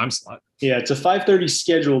LSU time slot. Yeah, it's a 5:30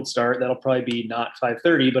 scheduled start. That'll probably be not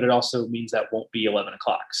 5:30, but it also means that won't be 11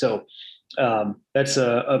 o'clock. So that's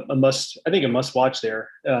a must. I think a must watch there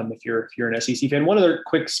if you're an SEC fan. One other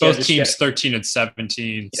quick. Both teams 13 and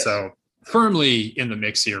 17. Yes. So firmly in the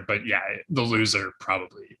mix here, but yeah, the loser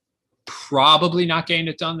probably not getting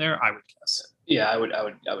it done there, I would guess. Yeah, I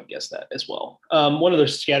would guess that as well. One other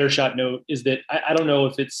scattershot note is that I don't know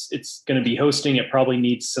if it's going to be hosting. It probably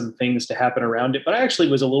needs some things to happen around it, but I actually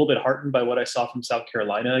was a little bit heartened by what I saw from South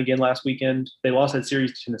Carolina again last weekend. They lost that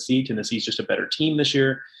series to Tennessee. Tennessee's just a better team this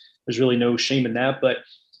year. There's really no shame in that, but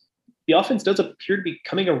the offense does appear to be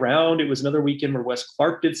coming around. It was another weekend where Wes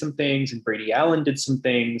Clark did some things and Brady Allen did some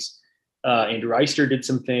things. Andrew Eister did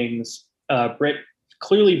some things. Brett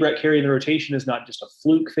Carey in the rotation is not just a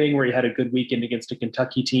fluke thing where he had a good weekend against a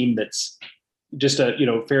Kentucky team that's just a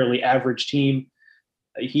fairly average team.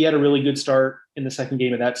 He had a really good start in the second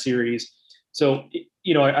game of that series. So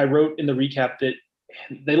I wrote in the recap that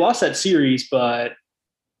they lost that series, but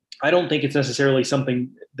I don't think it's necessarily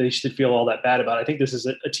something they should feel all that bad about. I think this is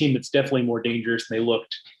a team that's definitely more dangerous than they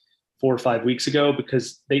looked 4 or 5 weeks ago,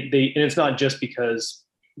 because they and it's not just because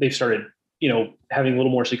they've started, having a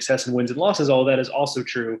little more success in wins and losses. All of that is also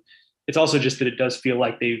true. It's also just that it does feel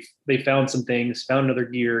like they've found some things, found another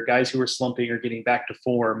gear. Guys who are slumping are getting back to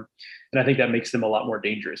form, and I think that makes them a lot more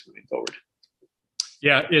dangerous moving forward.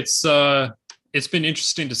 Yeah, it's been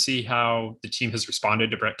interesting to see how the team has responded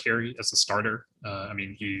to Brett Carey as a starter. I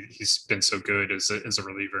mean, he's been so good as a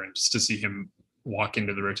reliever, and just to see him walk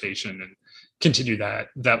into the rotation and continue that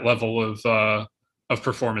level of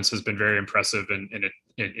performance has been very impressive, and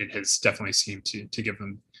it has definitely seemed to give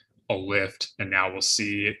them a lift. And now we'll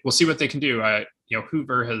see what they can do.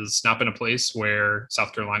 Hoover has not been a place where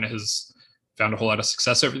South Carolina has found a whole lot of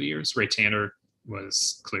success over the years. Ray Tanner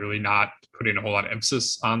was clearly not putting a whole lot of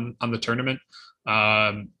emphasis on the tournament.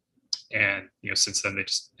 And since then they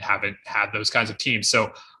just haven't had those kinds of teams.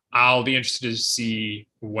 So I'll be interested to see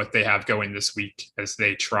what they have going this week as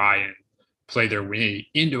they try and play their way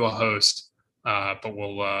into a host. But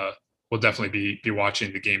we'll definitely be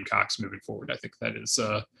watching the Gamecocks moving forward. I think that is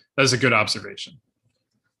a good observation.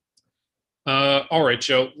 All right,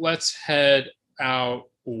 Joe, let's head out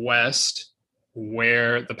west,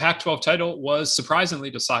 where the Pac-12 title was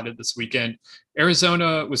surprisingly decided this weekend.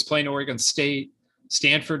 Arizona was playing Oregon State.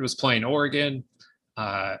 Stanford was playing Oregon.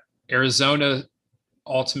 Arizona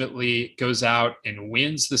ultimately goes out and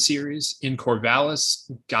wins the series in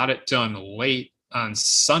Corvallis. Got it done late on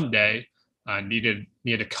Sunday. Needed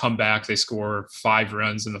a comeback. They score 5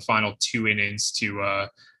 runs in the final 2 innings to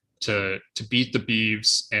beat the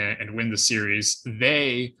Beavs and win the series.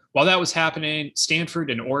 While that was happening,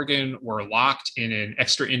 Stanford and Oregon were locked in an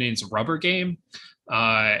extra innings rubber game.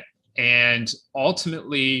 And And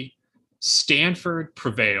ultimately, Stanford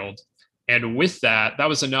prevailed. And with that, that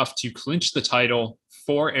was enough to clinch the title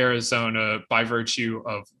for Arizona by virtue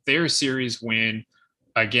of their series win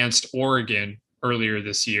against Oregon earlier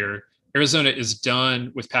this year. Arizona is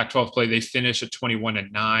done with Pac-12 play. They finish at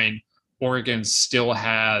 21-9. Oregon still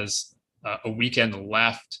has a weekend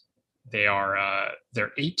left. They're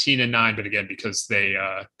 18-9, but again, because they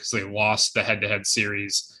lost the head-to-head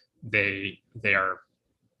series, they are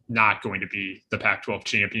not going to be the Pac-12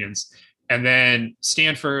 champions. And then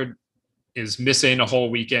Stanford is missing a whole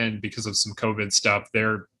weekend because of some COVID stuff.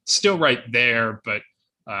 They're still right there, but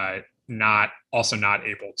not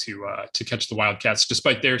able to catch the Wildcats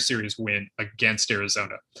despite their series win against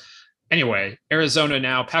Arizona. Anyway, Arizona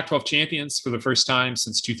now Pac-12 champions for the first time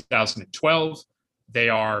since 2012. They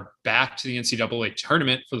are back to the NCAA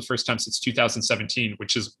tournament for the first time since 2017,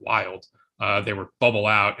 which is wild. They were bubble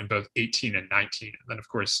out in both 18 and 19. And then, of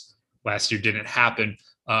course, last year didn't happen.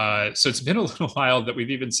 So it's been a little while that we've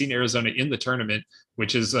even seen Arizona in the tournament,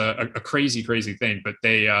 which is a crazy, crazy thing. But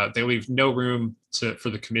they leave no room for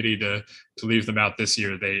the committee to leave them out this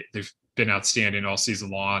year. They've been outstanding all season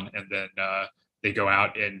long, and then they go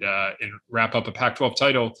out and wrap up a Pac-12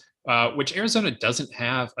 title, which Arizona doesn't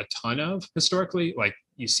have a ton of historically. Like,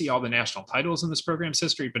 you see all the national titles in this program's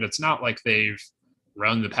history, but it's not like they've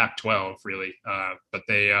run the Pac-12 really. But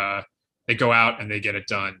they go out and they get it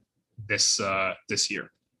done this year.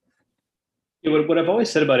 Yeah, what I've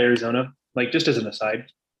always said about Arizona, like, just as an aside,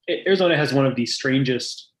 Arizona has one of the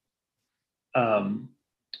strangest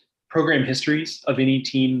program histories of any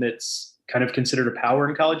team that's kind of considered a power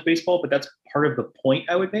in college baseball. But that's part of the point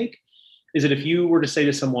I would make, is that if you were to say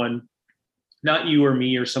to someone, not you or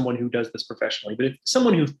me or someone who does this professionally, but if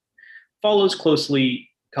someone who follows closely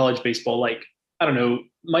college baseball, like, I don't know,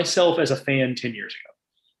 myself as a fan 10 years ago,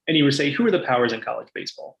 and you would say, who are the powers in college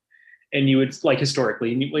baseball? And you would, like,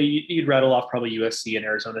 historically, and you'd rattle off probably USC and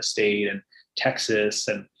Arizona State and Texas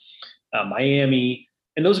and Miami,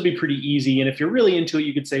 and those would be pretty easy. And if you're really into it,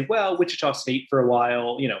 you could say, well, Wichita State for a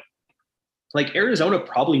while, like Arizona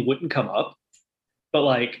probably wouldn't come up, but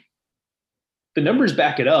like the numbers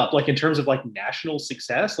back it up, like in terms of like national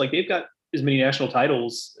success, like they've got as many national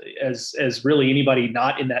titles as really anybody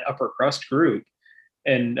not in that upper crust group.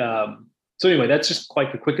 And so anyway, that's just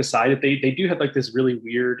quite the quick aside, that they do have like this really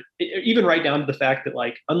weird, even right down to the fact that,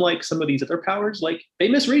 like, unlike some of these other powers, like they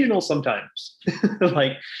miss regionals sometimes,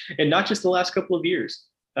 like, and not just the last couple of years.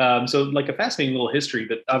 So like a fascinating little history,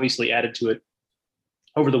 but obviously added to it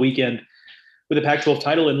over the weekend with the Pac-12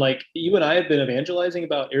 title. And like, you and I have been evangelizing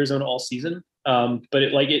about Arizona all season. But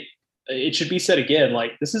it should be said again,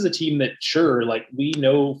 like, this is a team that, sure, like, we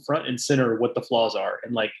know front and center what the flaws are.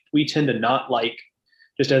 And like, we tend to not like,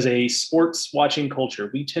 just as a sports watching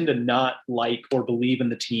culture, we tend to not like or believe in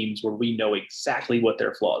the teams where we know exactly what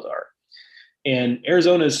their flaws are. And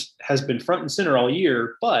Arizona's has been front and center all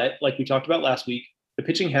year, but like we talked about last week, the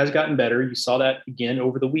pitching has gotten better. You saw that again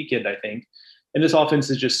over the weekend, I think. And this offense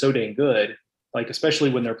is just so dang good, like,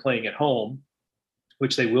 especially when they're playing at home,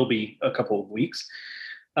 which they will be a couple of weeks.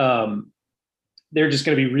 They're just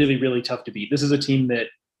going to be really, really tough to beat. This is a team that,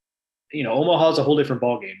 Omaha's a whole different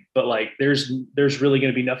ballgame, but like, there's really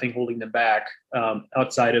going to be nothing holding them back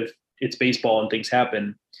outside of it's baseball and things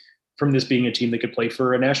happen, from this being a team that could play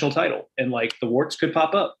for a national title. And like, the warts could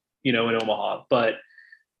pop up, in Omaha, but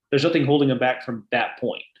there's nothing holding them back from that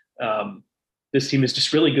point. This team is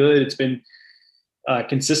just really good. It's been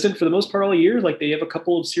consistent for the most part all year. Like, they have a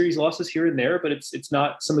couple of series losses here and there, but it's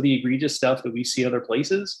not some of the egregious stuff that we see other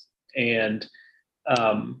places. And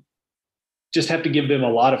just have to give them a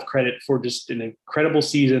lot of credit for just an incredible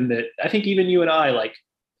season that I think even you and I, like,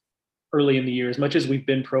 early in the year, as much as we've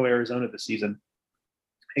been pro Arizona this season,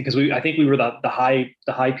 because I think we were the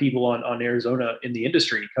high people on Arizona in the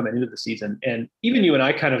industry coming into the season. And even you and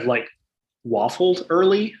I kind of like waffled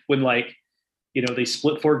early when, like, they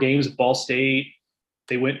split 4 games with Ball State.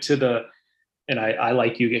 They went to and I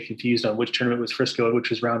like you get confused on which tournament was Frisco and which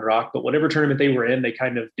was Round Rock, but whatever tournament they were in, they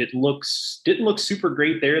kind of didn't look super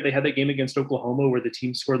great there. They had that game against Oklahoma where the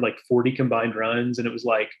team scored like 40 combined runs, and it was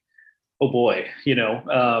like, oh boy,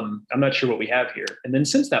 I'm not sure what we have here. And then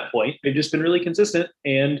since that point, they've just been really consistent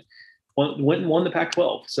and went and won the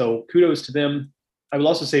Pac-12. So kudos to them. I will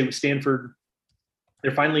also say with Stanford,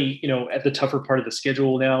 they're finally, at the tougher part of the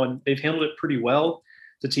schedule now, and they've handled it pretty well.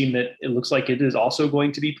 It's a team that it looks like it is also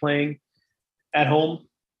going to be playing at home.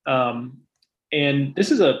 And this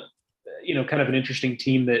is a, kind of an interesting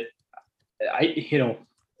team that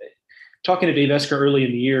talking to Dave Esker early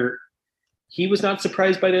in the year, he was not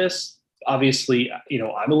surprised by this. Obviously,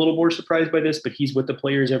 I'm a little more surprised by this, but he's with the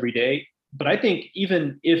players every day. But I think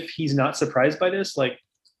even if he's not surprised by this, like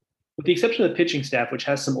with the exception of the pitching staff, which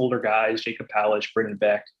has some older guys, Jacob Palish, Brendan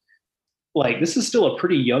Beck, like this is still a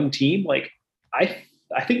pretty young team. Like I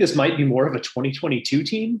think this might be more of a 2022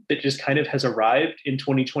 team that just kind of has arrived in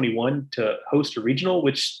 2021 to host a regional,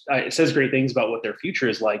 which it says great things about what their future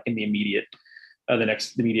is like in the immediate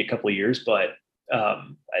couple of years. But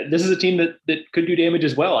this is a team that could do damage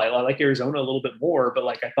as well. I like Arizona a little bit more, but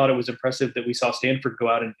like I thought it was impressive that we saw Stanford go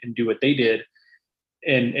out and do what they did,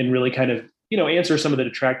 and really kind of answer some of the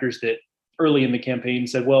detractors that early in the campaign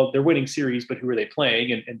said, well, they're winning series, but who are they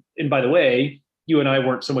playing? And by the way, you and I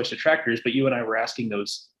weren't so much detractors, but you and I were asking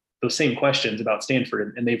those same questions about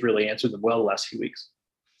Stanford, and they've really answered them well the last few weeks.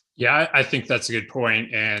 Yeah, I think that's a good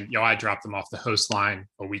point. And I dropped them off the host line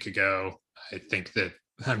a week ago. I think that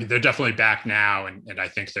they're definitely back now, and I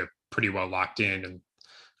think they're pretty well locked in. And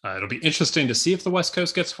it'll be interesting to see if the West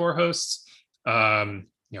Coast gets 4 hosts.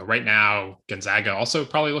 Right now Gonzaga also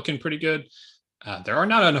probably looking pretty good. There are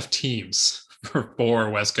not enough teams for 4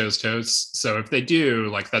 West Coast hosts, so if they do,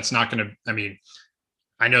 like that's not going to.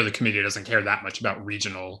 I know the committee doesn't care that much about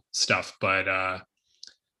regional stuff, but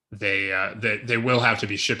they will have to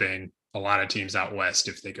be shipping a lot of teams out west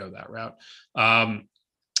if they go that route.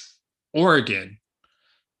 Oregon.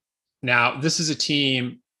 Now, this is a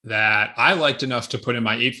team that I liked enough to put in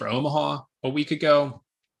my 8 for Omaha a week ago.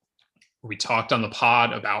 We talked on the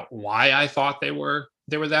pod about why I thought they were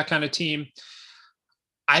that kind of team.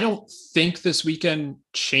 I don't think this weekend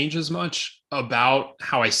changes much about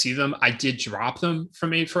how I see them. I did drop them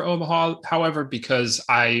from 8 for Omaha, however, because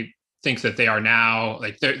I think that they are now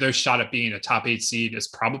like their shot at being a top 8 seed is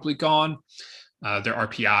probably gone. Their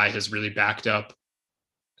RPI has really backed up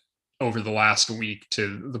over the last week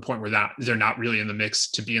to the point where they're not really in the mix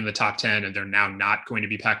to be in the top 10, and they're now not going to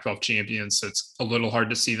be Pac-12 champions. So it's a little hard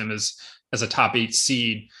to see them as a top 8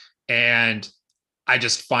 seed. And I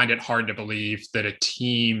just find it hard to believe that a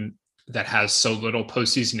team that has so little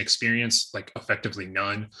postseason experience, like effectively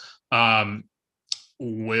none,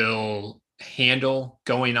 will handle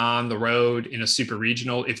going on the road in a super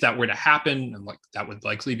regional. If that were to happen, and like that would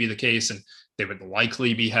likely be the case, and they would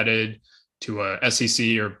likely be headed to a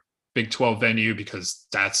SEC or Big 12 venue, because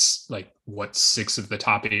that's like what 6 of the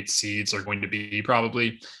top 8 seeds are going to be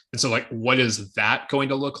probably. And so like, what is that going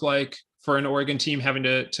to look like for an Oregon team having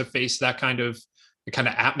to face that kind of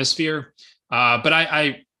atmosphere? But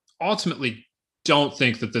I ultimately don't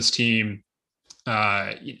think that this team,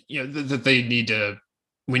 that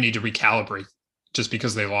we need to recalibrate just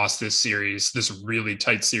because they lost this really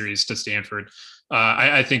tight series to Stanford.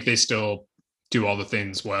 I think they still do all the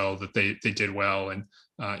things well that they did well. And,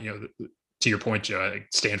 to your point, Joe,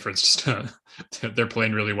 Stanford's just, they're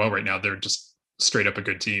playing really well right now. They're just straight up a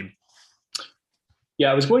good team.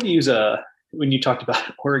 Yeah, I was going to use when you talked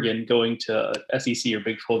about Oregon going to SEC or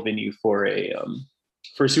Big 12 venue for a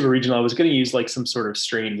super regional, I was going to use like some sort of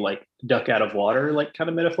strained like duck out of water like kind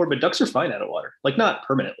of metaphor, but ducks are fine out of water, like not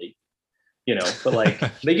permanently, but like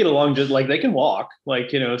they get along, just like they can walk,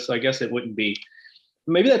 like, so I guess it wouldn't be,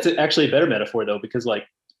 maybe that's actually a better metaphor though, because like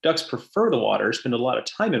ducks prefer the water, spend a lot of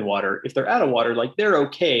time in water. If they're out of water, like they're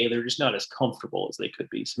okay, they're just not as comfortable as they could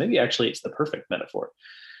be. So maybe actually it's the perfect metaphor.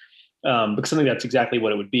 Because something that's exactly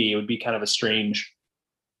what it would be. It would be kind of a strange,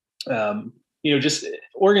 just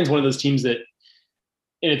Oregon's one of those teams that,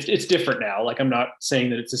 and it's different now. Like I'm not saying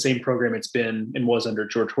that it's the same program it's been and was under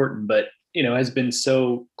George Horton, but has been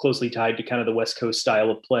so closely tied to kind of the West Coast style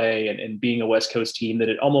of play and being a West Coast team that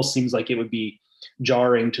it almost seems like it would be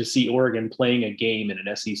jarring to see Oregon playing a game in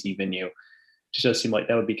an SEC venue. It just does seem like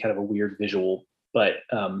that would be kind of a weird visual. But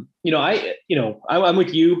I'm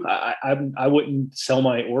with you. I wouldn't sell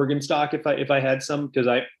my Oregon stock if I had some, because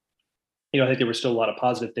I think there were still a lot of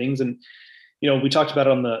positive things. And we talked about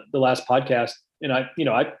it on the last podcast, and I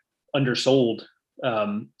undersold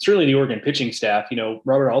certainly the Oregon pitching staff.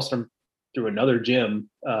 Robert Alstrom threw another gem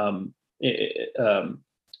in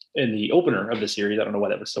the opener of the series. I don't know why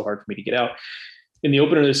that was so hard for me to get out. In the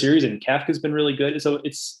opener of the series, and Kafka's been really good. So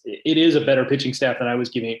it is a better pitching staff than I was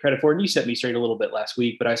giving it credit for. And you set me straight a little bit last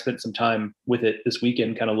week, but I spent some time with it this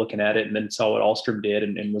weekend, kind of looking at it, and then saw what Alstrom did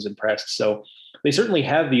and was impressed. So they certainly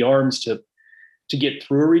have the arms to get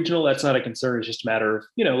through a regional. That's not a concern. It's just a matter of,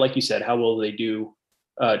 like you said, how will they do?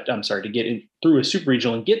 To get in through a super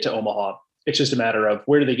regional and get to Omaha. It's just a matter of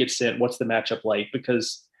where do they get sent? What's the matchup like?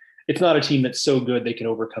 Because it's not a team that's so good they can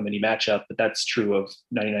overcome any matchup, but that's true of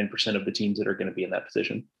 99% of the teams that are going to be in that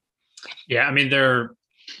position. Yeah, they're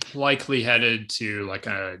likely headed to like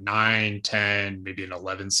a 9, 10, maybe an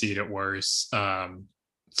 11 seed at worst.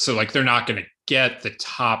 So like they're not going to get the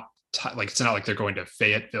top, like it's not like they're going to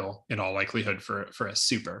Fayetteville in all likelihood for a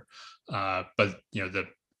super. But the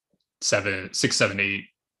 7, 6, 7, 8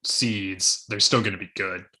 seeds, they're still going to be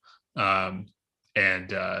good.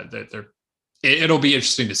 It'll be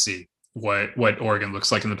interesting to see what Oregon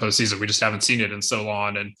looks like in the postseason. We just haven't seen it in so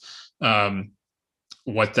long, and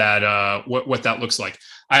what that looks like.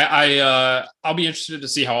 I'll be interested to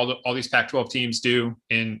see how all these Pac-12 teams do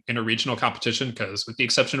in a regional competition, because with the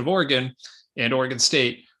exception of Oregon and Oregon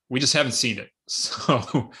State, we just haven't seen it.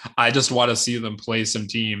 So I just want to see them play some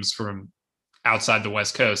teams from outside the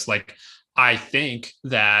West Coast. Like, I think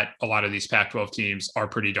that a lot of these Pac-12 teams are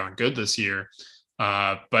pretty darn good this year.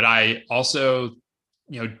 But I also,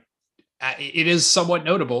 it is somewhat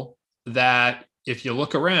notable that if you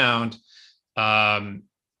look around,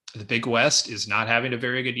 the Big West is not having a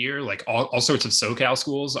very good year. Like, all sorts of SoCal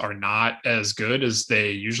schools are not as good as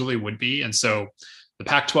they usually would be. And so the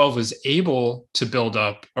Pac-12 was able to build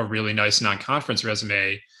up a really nice non-conference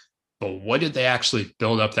resume, but what did they actually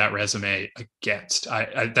build up that resume against?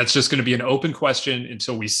 That's just going to be an open question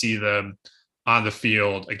until we see them on the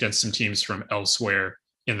field against some teams from elsewhere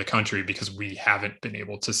in the country, because we haven't been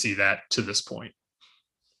able to see that to this point.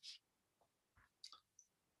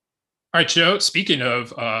 All right, Joe, speaking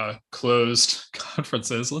of closed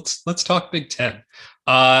conferences, let's talk Big Ten.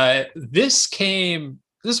 This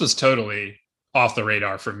was totally off the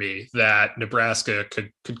radar for me that Nebraska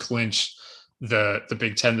could clinch the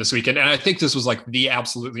Big Ten this weekend. And I think this was like the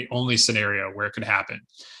absolutely only scenario where it could happen.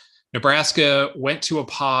 Nebraska went to a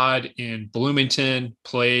pod in Bloomington,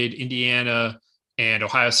 played Indiana, and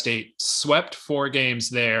Ohio State swept 4 games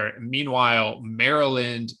there. Meanwhile,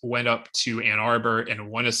 Maryland went up to Ann Arbor and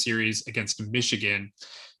won a series against Michigan.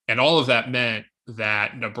 And all of that meant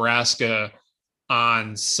that Nebraska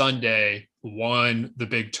on Sunday won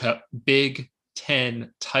the Big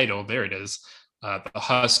Ten title. There it is. The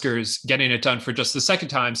Huskers getting it done for just the second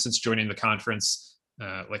time since joining the conference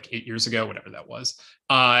like 8 years ago, whatever that was.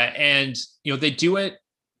 And they do it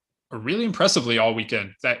really impressively all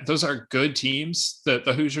weekend. Those are good teams, the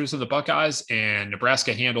Hoosiers and the Buckeyes, and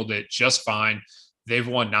Nebraska handled it just fine. They've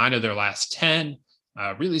won 9 of their last 10.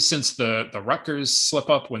 Really, since the Rutgers slip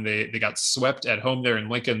up when they got swept at home there in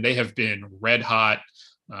Lincoln, they have been red hot.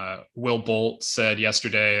 Will Bolt said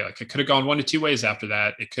yesterday, like, it could have gone 1 of 2 ways after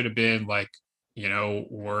that. It could have been like,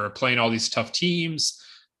 we're playing all these tough teams.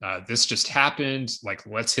 This just happened. Like,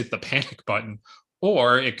 let's hit the panic button.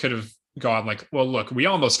 Or it could have gone like, well, look, we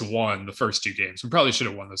almost won the first 2 games. We probably should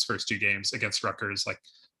have won those first 2 games against Rutgers. Like,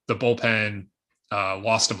 the bullpen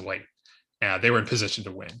lost them late. They were in position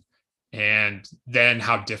to win. And then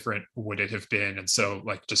how different would it have been? And so,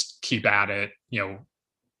 like, just keep at it,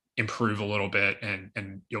 improve a little bit,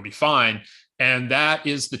 and you'll be fine. And that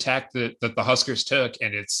is the tack that the Huskers took.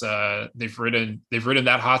 And it's they've ridden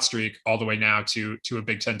that hot streak all the way now to a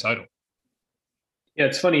Big Ten title. Yeah,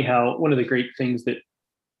 it's funny how one of the great things that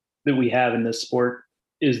we have in this sport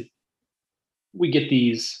is we get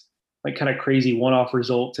these like kind of crazy one-off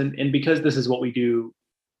results. And because this is what we do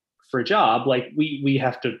for a job, like we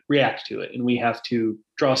have to react to it, and we have to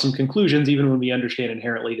draw some conclusions, even when we understand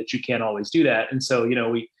inherently that you can't always do that. And so,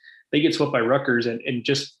 they get swept by Rutgers and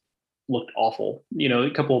just looked awful, a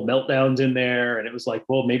couple of meltdowns in there. And it was like,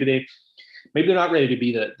 well, maybe they're not ready to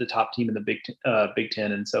be the top team in the Big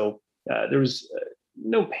Ten. And so there was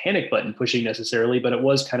no panic button pushing necessarily, but it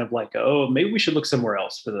was kind of like, oh, maybe we should look somewhere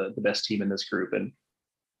else for the best team in this group. And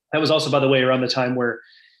that was also, by the way, around the time where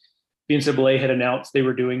the NCAA had announced they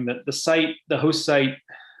were doing the host site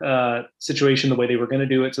situation the way they were going to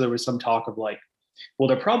do it. So there was some talk of like, well,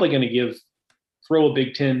 they're probably going to throw a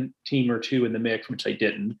Big Ten team or 2 in the mix, which they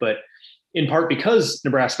didn't, but in part because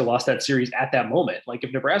Nebraska lost that series at that moment. Like,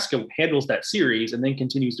 if Nebraska handles that series and then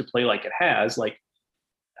continues to play like it has, like,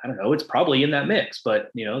 I don't know, it's probably in that mix, but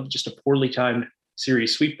just a poorly timed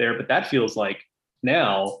series sweep there. But that feels like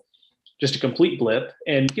now just a complete blip.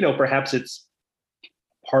 And, perhaps it's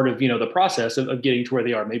part of, the process of getting to where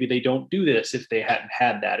they are. Maybe they don't do this if they hadn't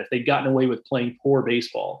had that, if they'd gotten away with playing poor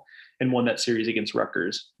baseball and won that series against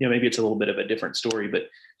Rutgers. Maybe it's a little bit of a different story, but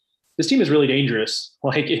this team is really dangerous.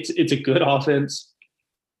 Like, it's a good offense.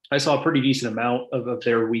 I saw a pretty decent amount of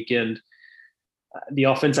their weekend. The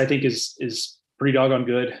offense, I think, is pretty doggone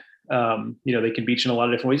good. They can beat you in a lot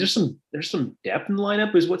of different ways. There's some depth in the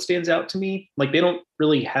lineup is what stands out to me. Like, they don't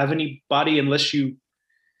really have anybody unless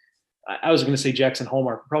I was going to say Jackson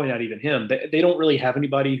Hallmark, probably not even him. They don't really have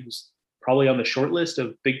anybody who's probably on the short list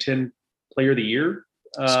of Big Ten Player of the Year.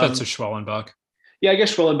 Spencer Schwellenbach. Yeah, I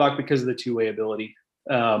guess Schwellenbach because of the 2-way ability.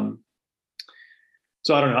 So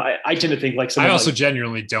I don't know. I tend to think like I also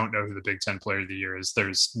genuinely don't know who the Big Ten Player of the Year is.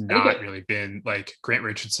 There's not really been, like, Grant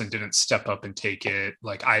Richardson didn't step up and take it.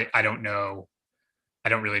 Like, I don't know I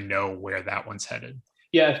don't really know where that one's headed.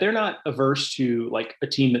 Yeah, if they're not averse to like a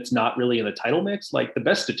team that's not really in the title mix, like the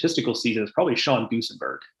best statistical season is probably Sean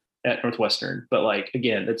Duesenberg at Northwestern. But like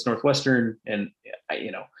again, it's Northwestern, and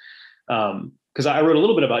because I wrote a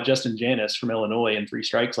little bit about Justin Janis from Illinois in Three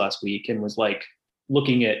Strikes last week, and was like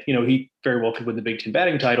looking at, he very well could win the Big Ten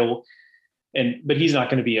batting title, but he's not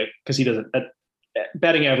going to be because he doesn't.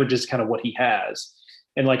 Batting average is kind of what he has,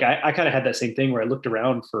 and like I kind of had that same thing where I looked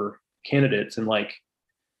around for candidates, and like,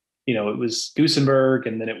 it was Duesenberg,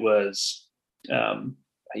 and then it was, to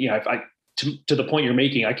the point you're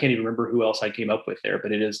making, I can't even remember who else I came up with there,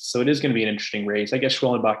 but it is going to be an interesting race. I guess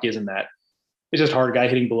Schwellenbach isn't that. It's just hard, a guy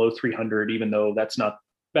hitting below 300, even though that's not,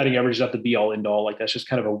 batting average is not the be all end all. Like that's just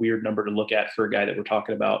kind of a weird number to look at for a guy that we're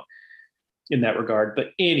talking about in that regard.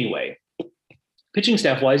 But anyway, pitching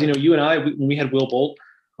staff wise, you and I, when we had Will Bolt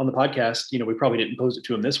on the podcast, we probably didn't pose it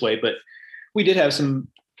to him this way, but we did have some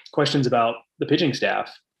questions about the pitching staff,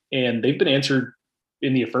 and they've been answered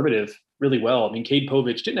in the affirmative really well. I mean, Cade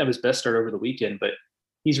Povich didn't have his best start over the weekend, but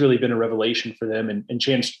he's really been a revelation for them. And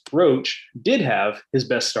Chance Roach did have his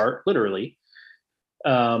best start, literally,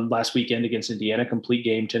 last weekend against Indiana, complete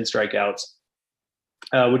game, 10 strikeouts,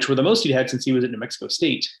 which were the most he'd had since he was at New Mexico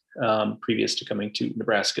State, previous to coming to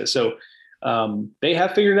Nebraska. So they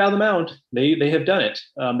have figured it out on the mound. They have done it.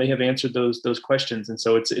 They have answered those questions. And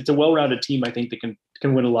so it's a well-rounded team, I think, that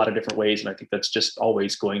can win a lot of different ways. And I think that's just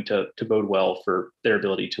always going to bode well for their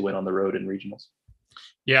ability to win on the road in regionals.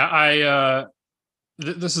 Yeah,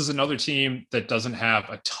 this is another team that doesn't have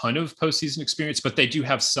a ton of postseason experience, but they do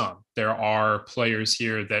have some. There are players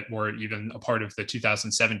here that were even a part of the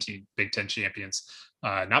 2017 Big Ten champions.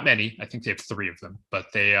 Not many. I think they have 3 of them, but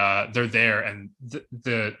they're there. And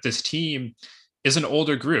this team is an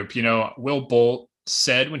older group. Will Bolt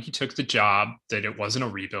said when he took the job that it wasn't a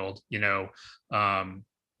rebuild.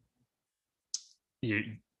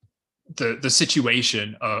 The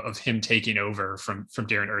situation of him taking over from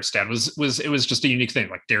Darren Erstad was just a unique thing.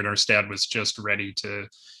 Like Darren Erstad was just ready to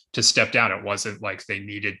step down. It wasn't like they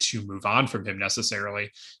needed to move on from him necessarily.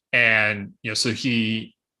 And, so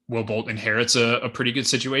Will Bolt inherits a pretty good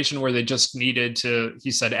situation where they just needed to,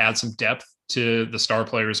 he said, add some depth to the star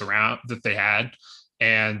players around that they had.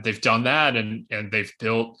 And they've done that, and they've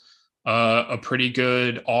built a pretty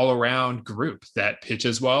good all around group that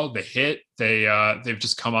pitches well. They hit, they've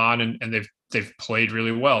just come on and they've played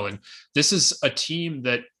really well. And this is a team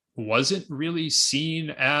that wasn't really seen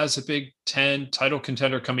as a Big Ten title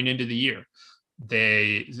contender coming into the year.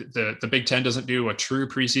 The Big Ten doesn't do a true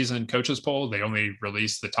preseason coaches poll. They only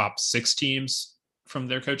release the top 6 teams from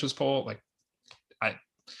their coaches poll. Like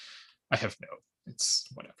I have it's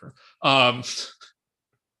whatever.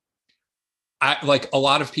 Like a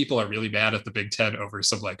lot of people are really mad at the Big Ten over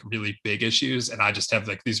some like really big issues. And I just have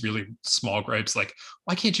like these really small gripes. Like,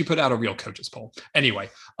 why can't you put out a real coaches poll? Anyway,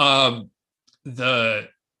 they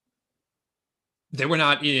were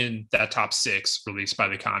not in that top 6 released by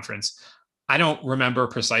the conference. I don't remember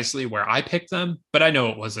precisely where I picked them, but I know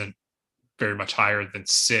it wasn't very much higher than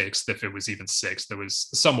 6th. If it was even 6th, it was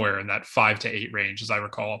somewhere in that 5 to 8 range, as I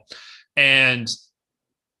recall. And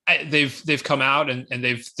they've come out and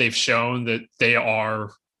they've shown that they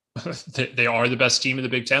are the best team in the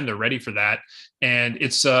Big Ten. They're ready for that, and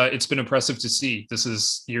it's been impressive to see. This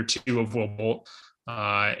is year 2 of Will Bolt,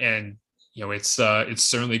 and it's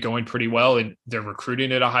certainly going pretty well, and they're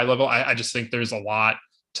recruiting at a high level. I just think there's a lot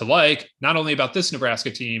to like, not only about this Nebraska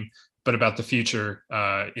team, but about the future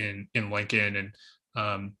in Lincoln.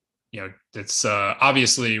 And it's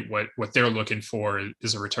obviously what they're looking for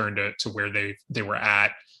is a return to where they were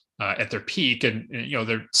at their peak, and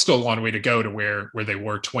they're still a long way to go to where they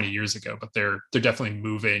were 20 years ago, but they're definitely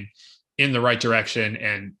moving in the right direction.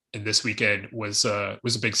 And this weekend was a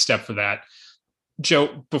big step for that.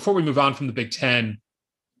 Joe, before we move on from the Big Ten,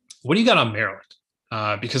 what do you got on Maryland?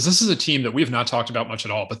 Because this is a team that we have not talked about much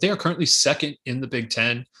at all, but they are currently 2nd in the Big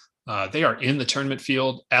Ten. They are in the tournament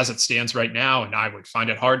field as it stands right now, and I would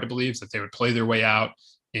find it hard to believe that they would play their way out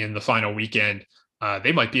in the final weekend.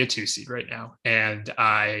 They might be a 2 seed right now, and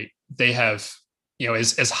they have,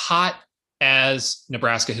 as hot as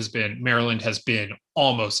Nebraska has been, Maryland has been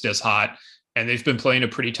almost as hot, and they've been playing a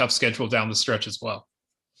pretty tough schedule down the stretch as well.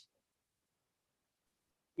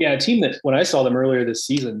 Yeah, a team that when I saw them earlier this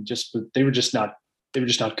season, they were just not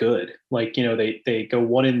good. Like, they go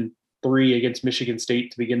 1-3 against Michigan State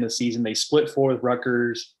to begin the season. They split 4 with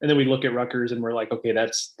Rutgers, and then we look at Rutgers and we're like, okay,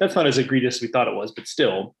 that's not as egregious as we thought it was, but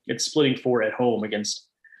still, it's splitting 4 at home against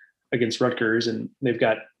Rutgers, and they've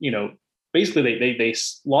got, basically they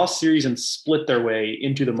lost series and split their way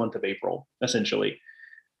into the month of April, essentially.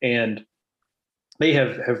 And they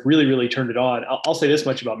have really, really turned it on. I'll say this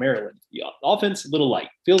much about Maryland. The offense, a little light.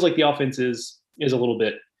 Feels like the offense is a little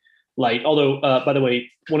bit light. Although, by the way,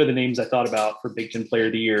 one of the names I thought about for Big Ten Player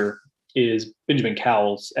of the Year is Benjamin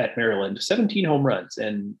Cowles at Maryland. 17 home runs,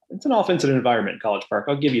 and it's an offensive environment in College Park.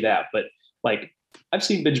 I'll give you that. But like, I've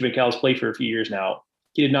seen Benjamin Cowles play for a few years now.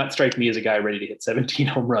 He did not strike me as a guy ready to hit 17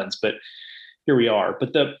 home runs, but here we are.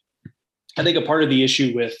 But I think a part of the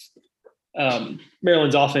issue with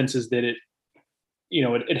Maryland's offense is that it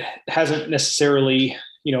hasn't necessarily,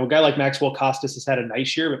 a guy like Maxwell Costas has had a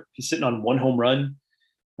nice year, but he's sitting on one home run.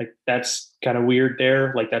 Like, that's kind of weird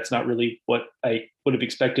there. Like, that's not really what I would have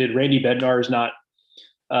expected. Randy Bednar has not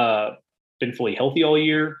been fully healthy all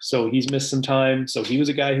year, so he's missed some time. So he was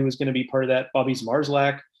a guy who was going to be part of that. Bobby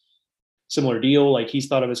Zmarzlak, similar deal. Like, he's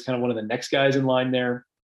thought of as kind of one of the next guys in line there.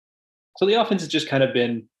 So the offense has just kind of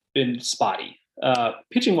been spotty.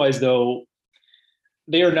 Pitching wise, though,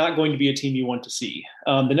 they are not going to be a team you want to see.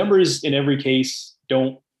 The numbers in every case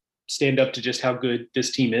don't stand up to just how good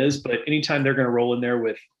this team is, but anytime they're going to roll in there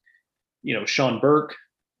with, Sean Burke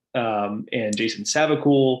and Jason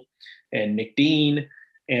Savacool and Nick Dean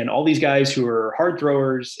and all these guys who are hard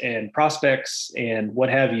throwers and prospects and what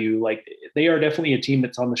have you, like, they are definitely a team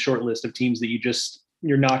that's on the short list of teams that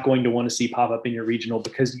you're not going to want to see pop up in your regional,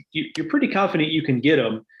 because you're pretty confident you can get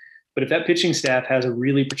them. But if that pitching staff has a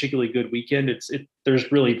really particularly good weekend,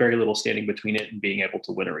 there's really very little standing between it and being able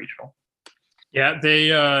to win a regional. Yeah,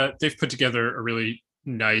 they've put together a really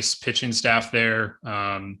nice pitching staff there.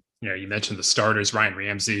 You mentioned the starters, Ryan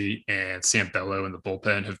Ramsey and Sam Bello in the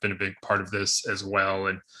bullpen have been a big part of this as well.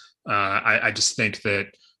 And I just think that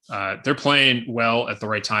they're playing well at the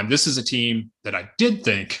right time. This is a team that I did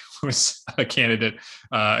think was a candidate,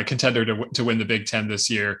 a contender to win the Big Ten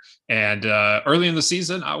this year. And early in the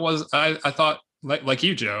season, I thought like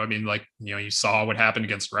you, Joe. I mean, you saw what happened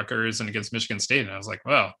against Rutgers and against Michigan State, and I was like,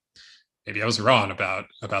 well, maybe I was wrong about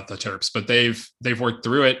the Terps, but they've worked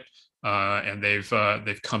through it. And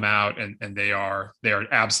they've come out and they are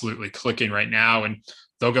absolutely clicking right now, and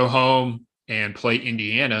they'll go home and play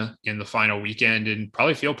Indiana in the final weekend and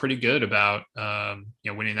probably feel pretty good about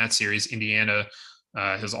winning that series. Indiana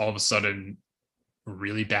has all of a sudden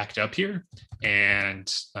really backed up here,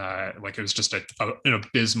 and it was just an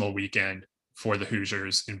abysmal weekend for the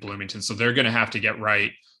Hoosiers in Bloomington. So they're going to have to get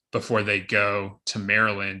right before they go to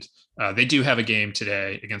Maryland. They do have a game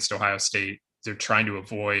today against Ohio State. They're trying to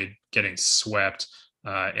avoid getting swept,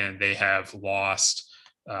 and they have lost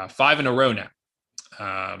 5 in a row now,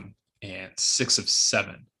 and 6 of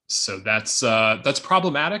 7. So that's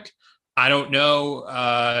problematic. I don't know.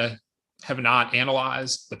 Have not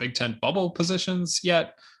analyzed the Big Ten bubble positions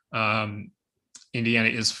yet. Indiana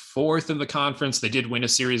is 4th in the conference. They did win a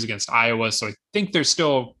series against Iowa, so I think they're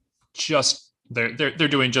still they're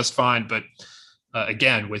doing just fine. But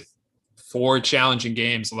again, with 4 challenging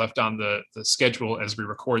games left on the schedule as we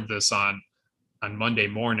record this on Monday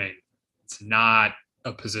morning, it's not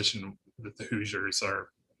a position that the Hoosiers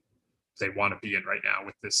they want to be in right now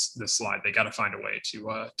with this slide. They got to find a way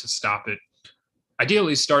to stop it.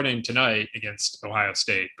 Ideally starting tonight against Ohio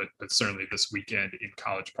State, but certainly this weekend in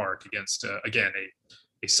College Park against again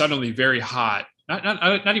a suddenly very hot,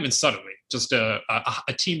 not even suddenly, just a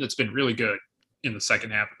team that's been really good in the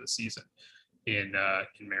second half of the season in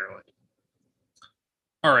Maryland.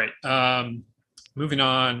 All right, moving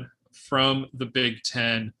on from the Big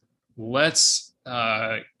Ten, let's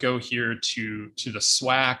go here to the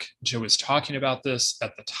SWAC. Joe was talking about this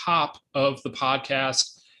at the top of the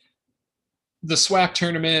podcast. The SWAC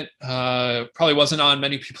tournament probably wasn't on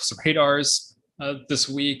many people's radars this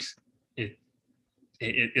week.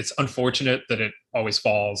 It's unfortunate that it always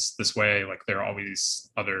falls this way. Like, there are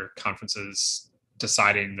always other conferences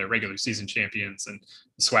deciding their regular season champions, and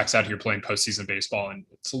the SWAC's out here playing postseason baseball, and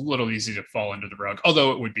it's a little easy to fall under the rug.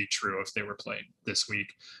 Although it would be true if they were playing this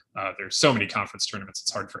week. There's so many conference tournaments;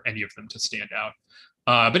 it's hard for any of them to stand out.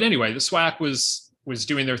 But anyway, the SWAC was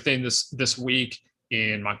doing their thing this week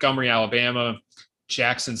in Montgomery, Alabama.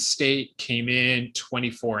 Jackson State came in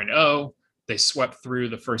 24-0. They swept through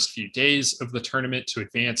the first few days of the tournament to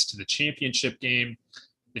advance to the championship game.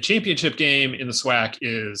 The championship game in the SWAC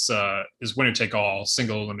is winner take all,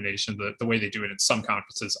 single elimination, the way they do it in some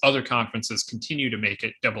conferences. Other conferences continue to make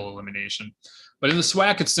it double elimination. But in the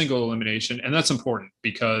SWAC, it's single elimination, and that's important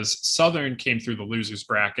because Southern came through the losers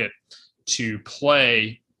bracket to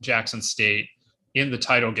play Jackson State in the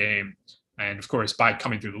title game. And of course, by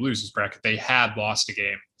coming through the losers bracket, they had lost a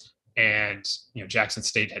game, and Jackson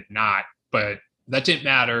State had not. But that didn't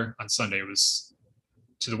matter on Sunday. It was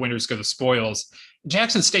to the winners go the spoils.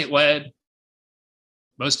 Jackson State led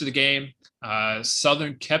most of the game.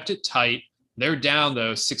 Southern kept it tight They're down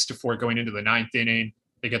though 6-4 going into the ninth inning.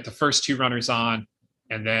 They get the first 2 runners on,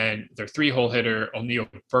 and then their 3-hole hitter O'Neal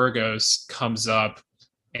Burgos comes up,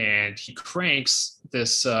 and he cranks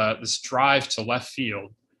this drive to left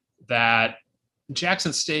field that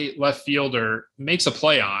Jackson State left fielder makes a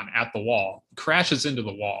play on at the wall, crashes into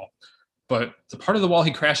the wall. But the part of the wall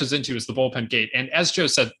he crashes into is the bullpen gate. And as Joe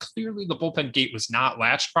said, clearly the bullpen gate was not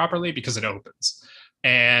latched properly because it opens.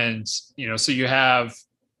 And, so you have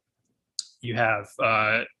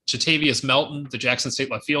Jatavius Melton, the Jackson State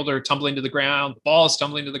left fielder, tumbling to the ground. The ball is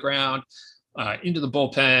tumbling to the ground, into the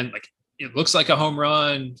bullpen. Like, it looks like a home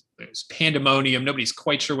run. There's pandemonium. Nobody's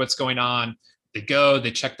quite sure what's going on. They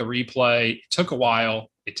check the replay. It took a while.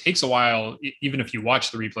 It takes a while, even if you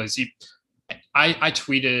watch the replays. I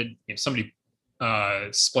tweeted, somebody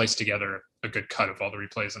spliced together a good cut of all the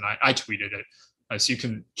replays, and I tweeted it. So you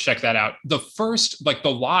can check that out. The first,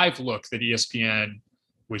 the live look that ESPN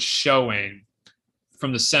was showing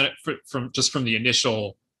from the Senate, from the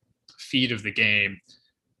initial feed of the game,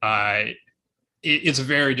 it's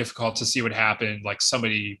very difficult to see what happened. Like,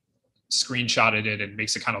 somebody screenshotted it and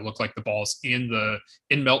makes it kind of look like the ball's in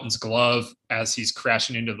Melton's glove as he's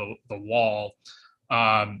crashing into the wall.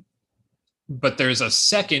 But there's a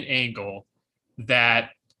second angle that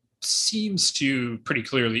seems to pretty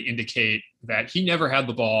clearly indicate that he never had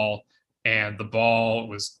the ball, and the ball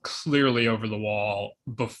was clearly over the wall,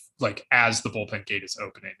 as the bullpen gate is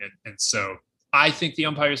opening. And so I think the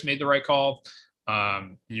umpires made the right call.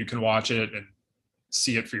 You can watch it and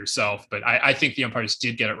see it for yourself, but I think the umpires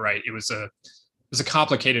did get it right. It was a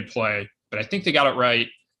complicated play, but I think they got it right.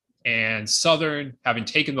 And Southern, having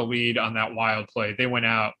taken the lead on that wild play, they went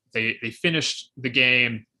out. They finished the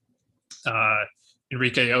game.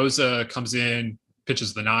 Enrique Oza comes in,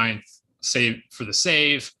 pitches the ninth, save for the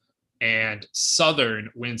save, and Southern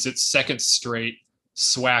wins its second straight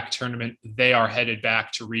SWAC tournament. They are headed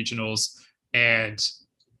back to regionals, and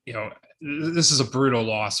this is a brutal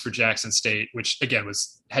loss for Jackson State, which again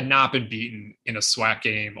had not been beaten in a SWAC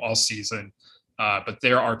game all season. But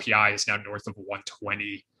their RPI is now north of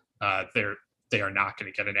 120. They are not going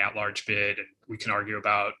to get an at-large bid, and we can argue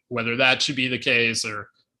about whether that should be the case, or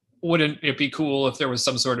wouldn't it be cool if there was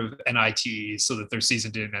some sort of NIT so that their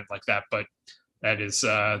season didn't end like that. But that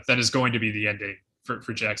is going to be the ending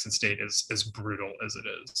for Jackson State, as brutal as it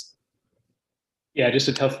is. Yeah, just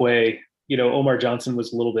a tough way. Omar Johnson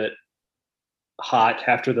was a little bit hot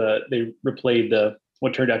after they replayed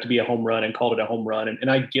what turned out to be a home run and called it a home run, and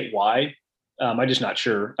I get why. I'm just not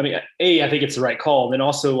sure. I mean, A, I think it's the right call. And then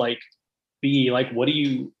also, B, what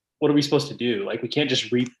are we supposed to do? We can't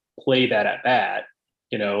just replay that at bat.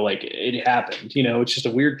 It happened. It's just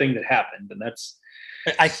a weird thing that happened, and that's.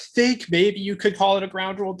 I think maybe you could call it a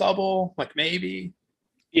ground rule double. Maybe.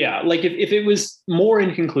 Yeah, if it was more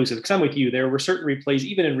inconclusive, because I'm with you, there were certain replays,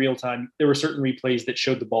 even in real time, there were certain replays that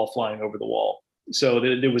showed the ball flying over the wall. So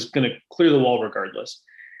it was going to clear the wall regardless.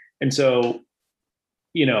 And so,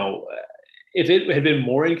 if it had been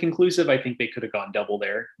more inconclusive, I think they could have gone double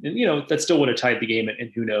there. And, that still would have tied the game,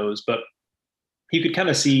 and who knows. But you could kind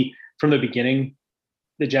of see from the beginning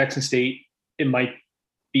that Jackson State, it might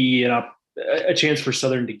be a chance for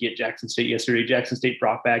Southern to get Jackson State yesterday. Jackson State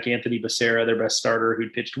brought back Anthony Becerra, their best starter,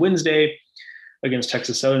 who'd pitched Wednesday against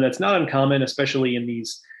Texas Southern. That's not uncommon, especially in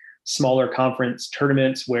these smaller conference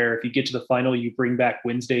tournaments where if you get to the final, you bring back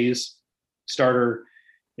Wednesday's starter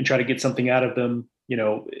and try to get something out of them.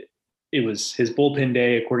 It was his bullpen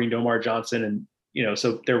day, according to Omar Johnson. And,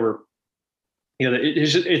 so there were,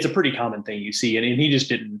 it's a pretty common thing you see. And he just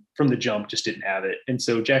didn't, from the jump, just didn't have it. And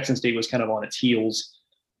so Jackson State was kind of on its heels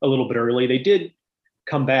a little bit early. They did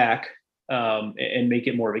come back and make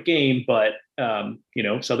it more of a game, but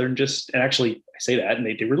Southern and actually I say that, and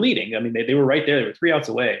they were leading. I mean, they were right there. They were 3 outs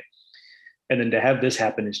away. And then to have this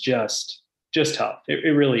happen is just tough.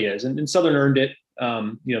 It really is. And Southern earned it.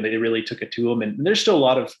 They really took it to them. And there's still a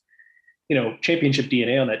lot of, championship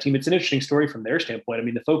DNA on that team. It's an interesting story from their standpoint. I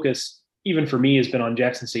mean, the focus, even for me, has been on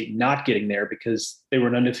Jackson State not getting there because they were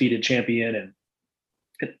an undefeated champion.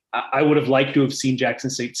 And I would have liked to have seen Jackson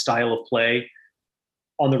State's style of play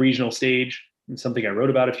on the regional stage, and something I wrote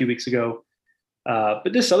about a few weeks ago.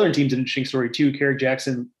 But this Southern team's an interesting story too. Kerrick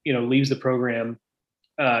Jackson, leaves the program,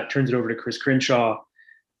 turns it over to Chris Crenshaw.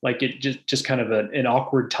 It just kind of an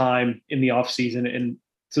awkward time in the off season. And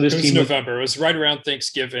so this team, November. It was right around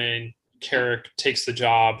Thanksgiving. Kerrick takes the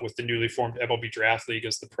job with the newly formed MLB Draft League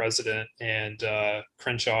as the president, and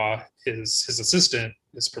Crenshaw, his assistant,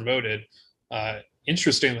 is promoted.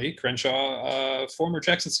 Interestingly, Crenshaw, former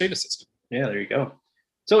Jackson State assistant. Yeah, there you go.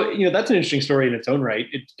 So, that's an interesting story in its own right.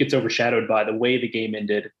 It gets overshadowed by the way the game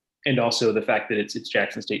ended. and also the fact that it's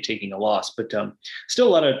Jackson State taking a loss. But still a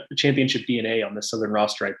lot of championship DNA on the Southern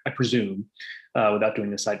roster, I presume, without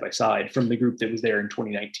doing this side by side, from the group that was there in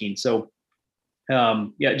 2019. So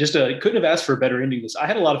just couldn't have asked for a better ending. I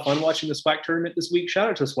had a lot of fun watching the SWAC tournament this week. Shout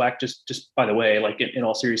out to SWAC, just by the way, like in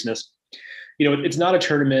all seriousness, it's not a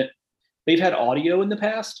tournament. They've had audio in the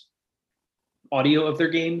past, audio of their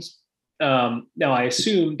games. Now I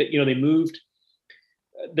assume that, they moved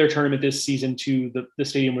their tournament this season to the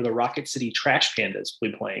stadium where the Rocket City Trash Pandas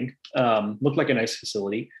will be playing. Looked like a nice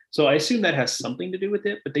facility. So I assume that has something to do with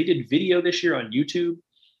it, but they did video this year on YouTube.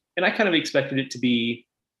 And I kind of expected it to be,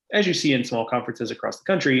 as you see in small conferences across the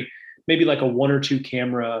country, maybe like a 1 or 2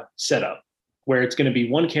 camera setup where it's going to be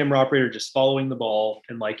one camera operator just following the ball.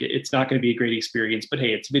 And like, it's not going to be a great experience, but hey,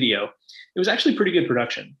 it's video. It was actually pretty good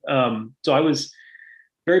production. So I was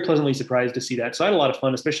very pleasantly surprised to see that. So I had a lot of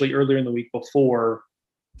fun, especially earlier in the week before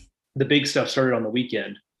the big stuff started on the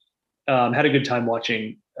weekend. Had a good time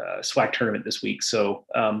watching SWAC tournament this week. So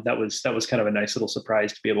that was kind of a nice little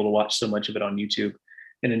surprise to be able to watch so much of it on YouTube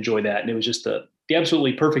and enjoy that. And it was just the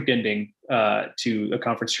absolutely perfect ending to a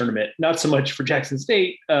conference tournament. Not so much for Jackson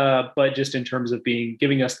State, but just in terms of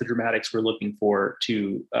giving us the dramatics we're looking for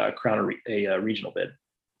to crown a regional bid.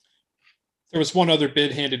 There was one other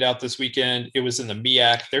bid handed out this weekend. It was in the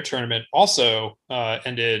MEAC. Their tournament also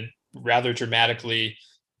ended rather dramatically.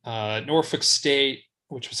 Norfolk State,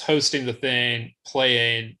 which was hosting the thing,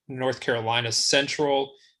 playing North Carolina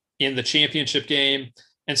Central in the championship game.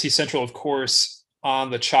 NC Central, of course,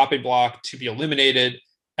 on the chopping block to be eliminated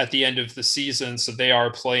at the end of the season. So they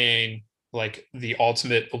are playing like the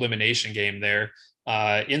ultimate elimination game there.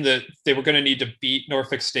 They were going to need to beat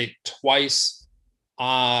Norfolk State twice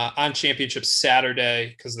on championship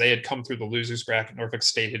Saturday because they had come through the losers bracket. Norfolk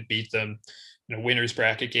State had beat them in a winners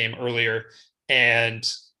bracket game earlier. And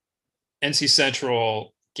NC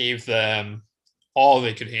Central gave them all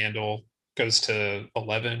they could handle, goes to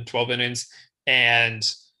 11, 12 innings. And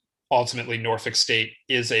ultimately Norfolk State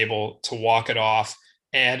is able to walk it off.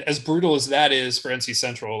 And as brutal as that is for NC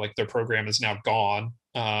Central, like their program is now gone.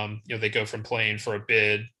 They go from playing for a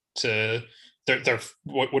bid to their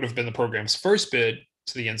what would have been the program's first bid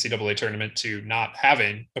to the NCAA tournament to not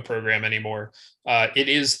having a program anymore. It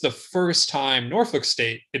is the first time Norfolk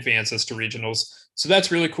State advances to regionals. So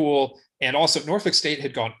that's really cool. And also Norfolk State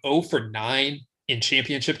had gone 0 for 9 in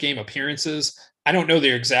championship game appearances. I don't know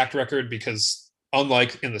their exact record because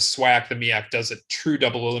unlike in the SWAC, the MEAC does a true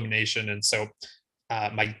double elimination. And so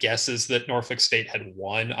my guess is that Norfolk State had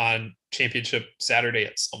won on championship Saturday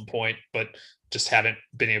at some point, but just haven't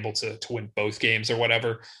been able to win both games or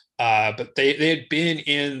whatever. But they had been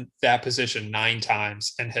in that position 9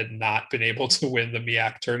 times and had not been able to win the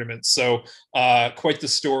MEAC tournament. So quite the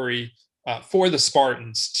story for the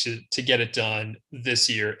Spartans to get it done this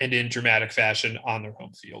year and in dramatic fashion on their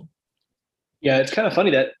home field. Yeah, it's kind of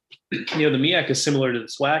funny that, the MEAC is similar to the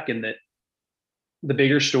SWAC in that the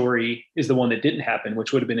bigger story is the one that didn't happen,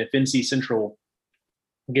 which would have been if NC Central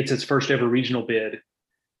gets its first ever regional bid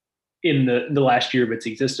in the last year of its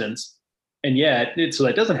existence. And yet, so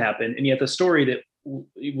that doesn't happen. And yet the story that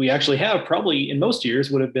we actually have probably in most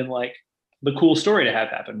years would have been like the cool story to have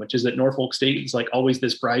happen, which is that Norfolk State is like always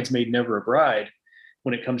this bridesmaid, never a bride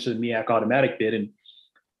when it comes to the MEAC automatic bid. And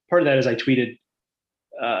part of that is I tweeted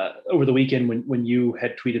over the weekend when you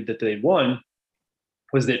had tweeted that they'd won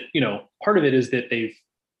was that, part of it is that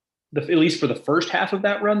at least for the first half of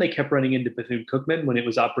that run, they kept running into Bethune-Cookman when it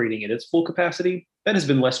was operating at its full capacity. That has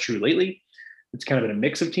been less true lately. It's kind of been a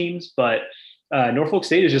mix of teams, but Norfolk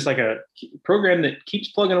State is just like a program that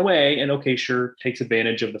keeps plugging away and takes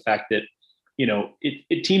advantage of the fact that,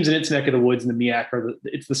 it teams in its neck of the woods in the MEAC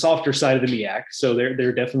it's the softer side of the MEAC. So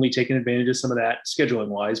they're definitely taking advantage of some of that scheduling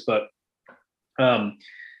wise, but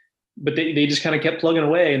they just kind of kept plugging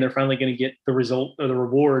away and they're finally going to get the result or the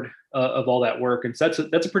reward of all that work. And so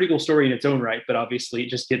that's a pretty cool story in its own right, but obviously it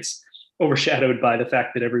just gets overshadowed by the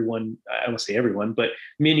fact that everyone, I won't say everyone, but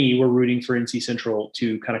many were rooting for NC Central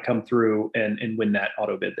to kind of come through and win that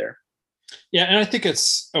auto bid there. Yeah, and I think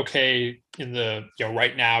it's okay in the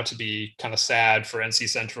right now to be kind of sad for NC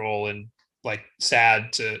Central and like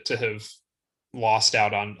sad to have lost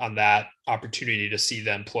out on that opportunity to see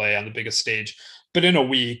them play on the biggest stage. But in a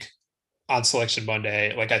week on Selection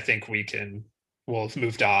Monday, like I think we'll have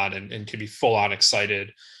moved on and can be full on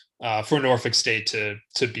excited for Norfolk State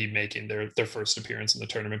to be making their first appearance in the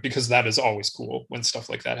tournament, because that is always cool when stuff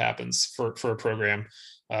like that happens for a program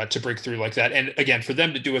to break through like that. And again, for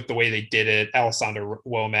them to do it the way they did it, Alessandro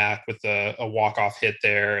Womack with a walk-off hit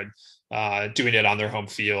there and doing it on their home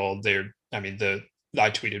field. I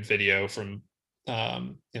tweeted video from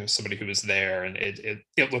somebody who was there, and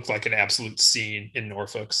it looked like an absolute scene in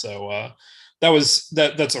Norfolk. So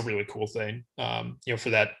that's a really cool thing, for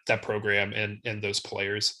that program and those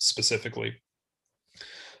players specifically.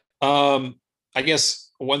 I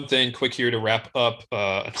guess one thing quick here to wrap up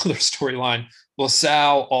another storyline.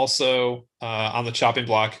 LaSalle also on the chopping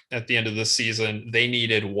block at the end of this season. They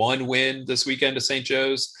needed one win this weekend to St.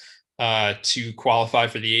 Joe's to qualify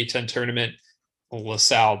for the A-10 tournament.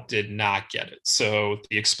 LaSalle did not get it. So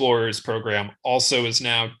the Explorers program also is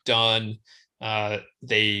now done.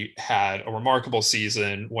 They had a remarkable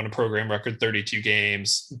season, won a program record 32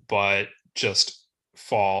 games, but just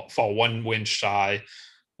fall one win shy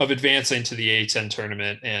of advancing to the A-10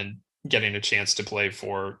 tournament and getting a chance to play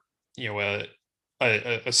for,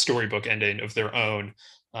 a storybook ending of their own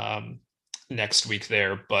next week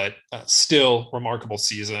there. But still remarkable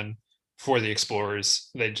season for the Explorers.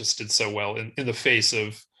 They just did so well in the face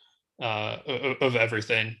of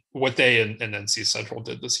everything. What they and NC Central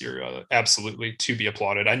did this year, absolutely to be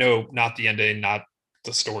applauded. I know not the ending, not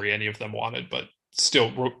the story any of them wanted, but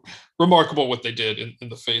still remarkable what they did in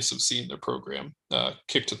the face of seeing their program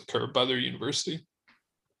kicked to the curb by their university.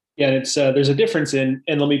 Yeah, and it's there's a difference in,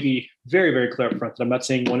 and let me be very, very clear up front that I'm not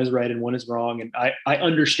saying one is right and one is wrong, and I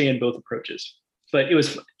understand both approaches. But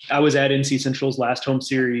I was at NC Central's last home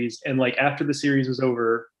series, and like after the series was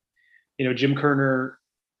over, Jim Kerner,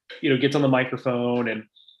 gets on the microphone, and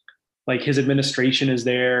like his administration is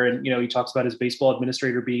there, and he talks about his baseball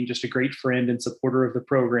administrator being just a great friend and supporter of the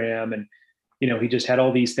program, and he just had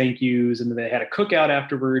all these thank yous, and then they had a cookout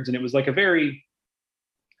afterwards, and it was like a very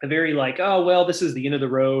like, oh well, this is the end of the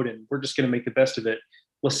road, and we're just going to make the best of it.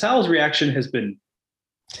 LaSalle's reaction has been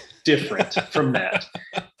different from that.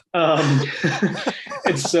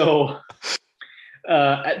 And so,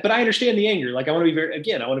 but I understand the anger. Like, I want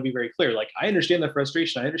to be very clear. Like, I understand the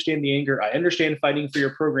frustration. I understand the anger. I understand fighting for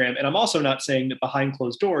your program. And I'm also not saying that behind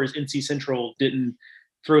closed doors, NC Central didn't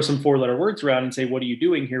throw some 4-letter words around and say, what are you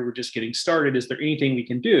doing here? We're just getting started. Is there anything we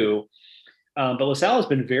can do? But LaSalle has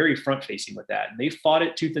been very front facing with that. And they fought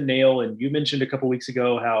it tooth and nail. And you mentioned a couple of weeks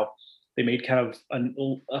ago how they made kind of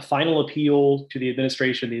a final appeal to the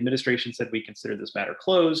administration. The administration said, we consider this matter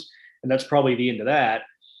closed. And that's probably the end of that.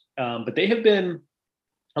 But they have been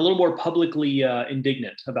a little more publicly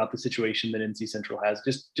indignant about the situation than NC Central has.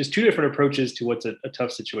 Just two different approaches to what's a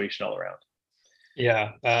tough situation all around.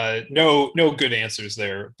 Yeah, no good answers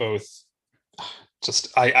there. Both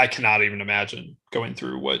just, I cannot even imagine going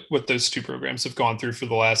through what those two programs have gone through for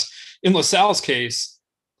the last, in LaSalle's case,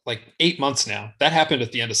 like 8 months now. That happened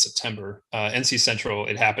at the end of September. NC Central,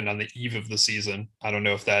 it happened on the eve of the season. I don't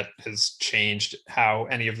know if that has changed how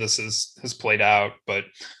any of this has played out, but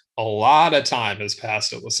a lot of time has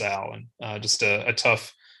passed at LaSalle, and just a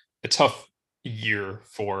tough year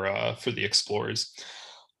for the Explorers.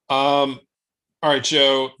 All right,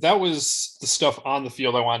 Joe, that was the stuff on the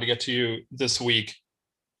field I wanted to get to this week.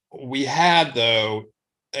 We had, though,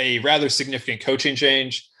 a rather significant coaching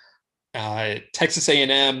change. Texas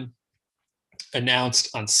A&M announced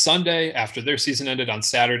on Sunday, after their season ended on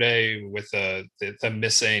Saturday with them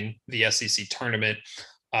missing the SEC tournament,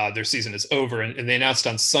 their season is over. And they announced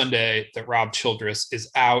on Sunday that Rob Childress is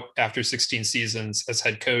out after 16 seasons as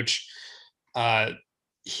head coach.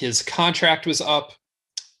 His contract was up.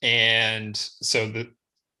 And so they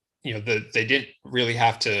didn't really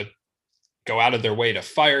have to go out of their way to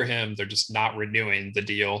fire him. They're just not renewing the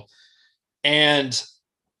deal. And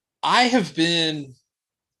I have been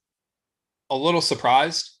a little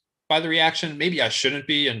surprised by the reaction. Maybe I shouldn't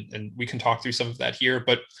be, and we can talk through some of that here.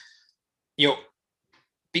 But,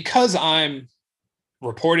 because I'm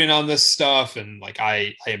reporting on this stuff, and like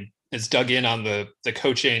I am as dug in on the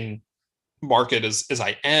coaching market as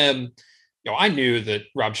I am, I knew that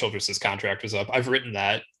Rob Childress's contract was up. I've written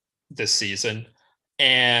that this season.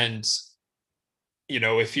 And,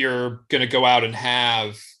 if you're going to go out and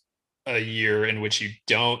have a year in which you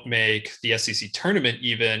don't make the SEC tournament,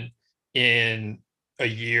 even in a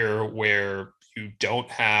year where you don't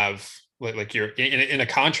have, like you're in a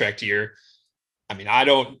contract year, I mean, I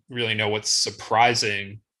don't really know what's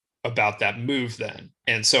surprising about that move then.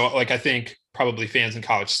 And so, I think probably fans in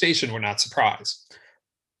College Station were not surprised.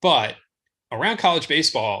 But around college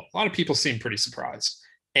baseball, a lot of people seem pretty surprised.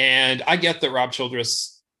 And I get that Rob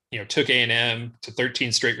Childress, took A&M to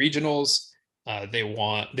 13 straight regionals. They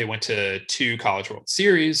went to 2 College World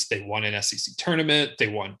Series. They won an SEC tournament. They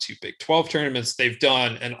won 2 Big 12 tournaments. They've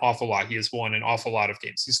done an awful lot. He has won an awful lot of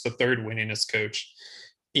games. He's the 3rd winningest coach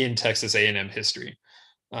in Texas A&M history.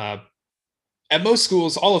 At most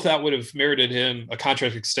schools, all of that would have merited him a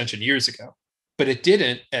contract extension years ago, but it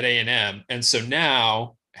didn't at A&M. And so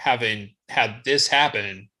now, having had this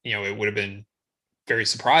happen, it would have been very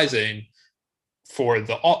surprising for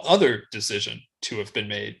the other decision to have been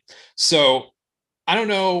made. So I don't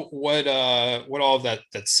know what all of that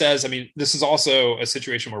says. I mean, this is also a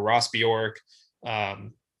situation where Ross Bjork,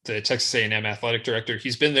 the Texas A&M athletic director,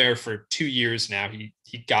 he's been there for 2 years now.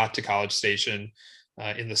 He got to College Station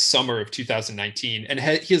in the summer of 2019, and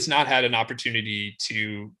he has not had an opportunity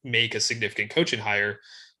to make a significant coaching hire,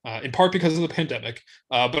 in part because of the pandemic,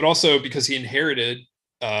 but also because he inherited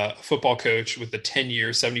a football coach with a 10-year,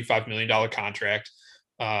 $75 million contract.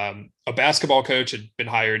 A basketball coach had been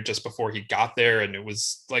hired just before he got there, and it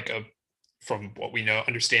was like from what we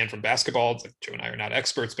understand from basketball, like Joe and I are not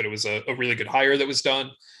experts, but it was a really good hire that was done.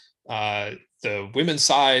 The women's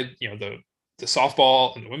side, the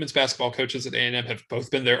softball and the women's basketball coaches at A&M have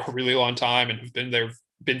both been there a really long time and have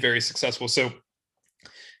been very successful. So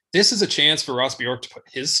this is a chance for Ross Bjork to put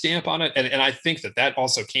his stamp on it. And I think that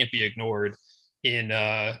also can't be ignored in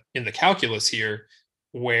the calculus here,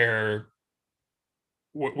 where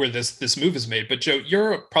this move is made. But Joe,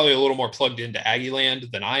 you're probably a little more plugged into Aggie land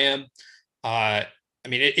than I am. I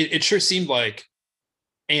mean, it sure seemed like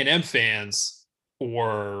A&M fans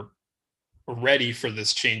were ready for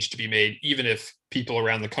this change to be made, even if people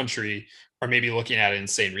around the country are maybe looking at it and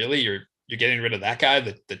saying, really, you're getting rid of that guy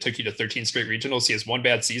that took you to 13 straight regionals. He has one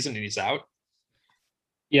bad season and he's out.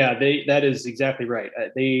 Yeah, that is exactly right.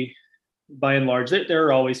 They, by and large, there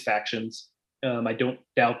are always factions. I don't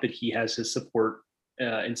doubt that he has his support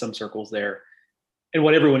in some circles there. And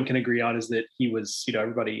what everyone can agree on is that he was,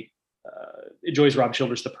 everybody enjoys Rob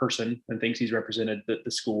Childress, the person, and thinks he's represented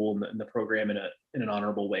the school and the program in an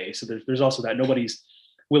honorable way. So there's also that. Nobody's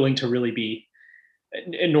willing to really be,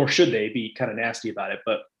 and nor should they be, kind of nasty about it.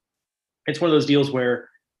 But it's one of those deals where,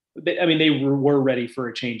 they were ready for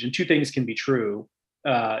a change. And two things can be true.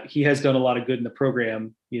 He has done a lot of good in the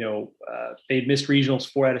program. They'd missed regionals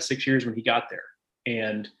 4 out of 6 years when he got there.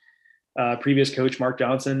 And previous coach Mark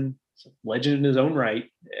Johnson, legend in his own right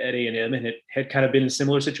at A&M, and it had kind of been a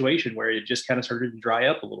similar situation where it just kind of started to dry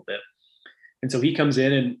up a little bit. And so he comes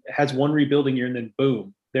in and has one rebuilding year, and then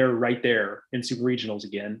boom, they're right there in super regionals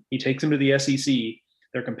again. He takes them to the SEC.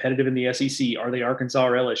 They're competitive in the SEC. Are they Arkansas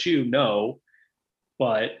or LSU? No,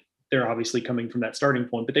 but they're obviously coming from that starting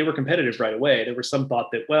point, but they were competitive right away. There was some thought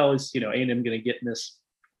that, well, is, A&M going to get in this,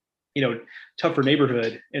 tougher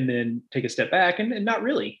neighborhood and then take a step back, and not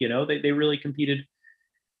really. They really competed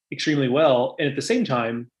extremely well. And at the same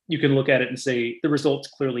time, you can look at it and say the results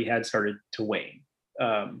clearly had started to wane.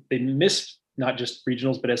 They missed not just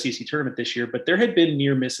regionals, but SEC tournament this year, but there had been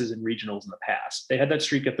near misses in regionals in the past. They had that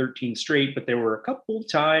streak of 13 straight, but there were a couple of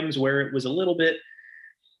times where it was a little bit,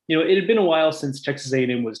 it had been a while since Texas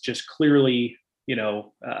A&M was just clearly,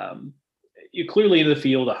 clearly in the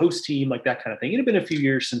field, a host team, like that kind of thing. It had been a few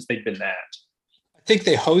years since they'd been that. I think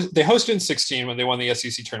they hosted in 16 when they won the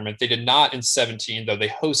SEC tournament. They did not in 17, though. They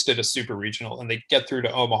hosted a super regional and they get through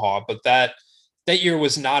to Omaha, but that year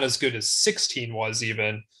was not as good as 16 was,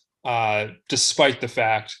 even despite the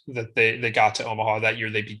fact that they got to Omaha that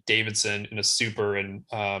year. They beat Davidson in a super, and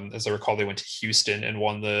as I recall, they went to Houston and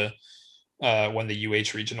won the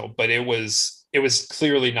UH regional. But it was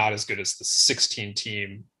clearly not as good as the 16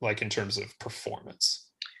 team, like in terms of performance.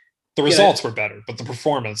 The results were better, but the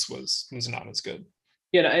performance was not as good.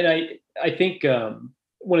 Yeah, and I think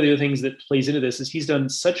one of the other things that plays into this is he's done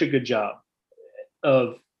such a good job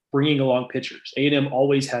of bringing along pitchers. A&M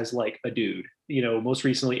always has like a dude, most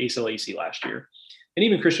recently Asa Lacy last year, and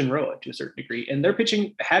even Christian Roa to a certain degree. And their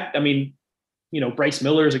pitching had, Bryce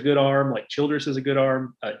Miller is a good arm, like Childress is a good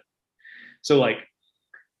arm.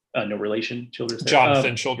 No relation, Childress.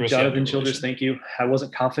 Jonathan Childress. Jonathan Childress, thank you. I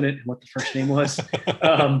wasn't confident in what the first name was.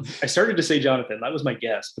 I started to say Jonathan. That was my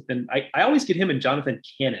guess. But then I always get him and Jonathan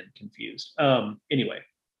Cannon confused. Anyway,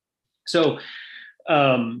 so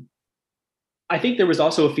I think there was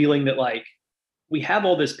also a feeling that, like, we have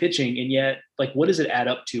all this pitching, and yet, like, what does it add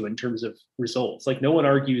up to in terms of results? Like, no one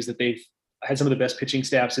argues that they've had some of the best pitching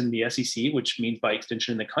staffs in the SEC, which means by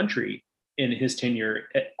extension in the country, in his tenure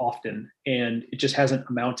often, and it just hasn't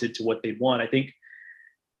amounted to what they want. I think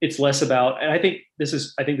it's less about, and I think this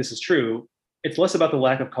is true. It's less about the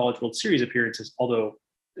lack of College World Series appearances, although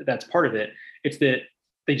that's part of it. It's that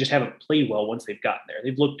they just haven't played well once they've gotten there.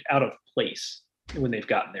 They've looked out of place when they've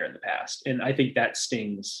gotten there in the past. And I think that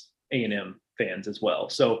stings A&M fans as well.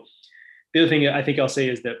 So the other thing I think I'll say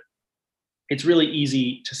is that it's really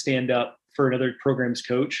easy to stand up for another program's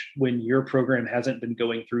coach when your program hasn't been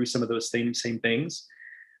going through some of those same things.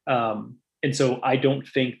 And so I don't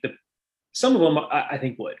think that some of them I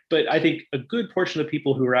think would, but I think a good portion of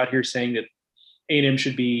people who are out here saying that A&M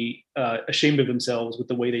should be ashamed of themselves with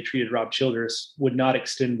the way they treated Rob Childress, would not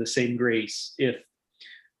extend the same grace if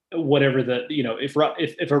whatever the,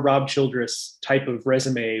 if a Rob Childress type of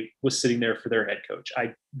resume was sitting there for their head coach.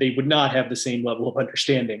 They would not have the same level of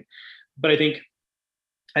understanding. But I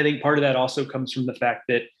think part of that also comes from the fact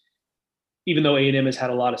that even though A&M has had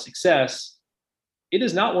a lot of success, it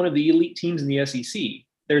is not one of the elite teams in the SEC.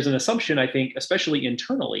 There's an assumption, I think, especially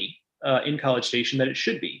internally in College Station, that it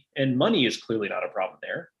should be. And money is clearly not a problem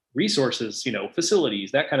there. Resources,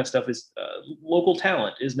 facilities, that kind of stuff is local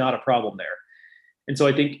talent is not a problem there. And so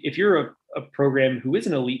I think if you're a program who is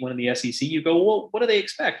an elite one in the SEC, you go, well, what do they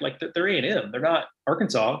expect? Like, they're A&M. They're not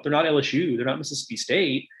Arkansas. They're not LSU. They're not Mississippi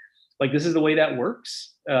State. Like, this is the way that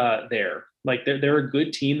works there. Like, they're a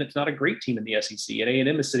good team that's not a great team in the SEC. And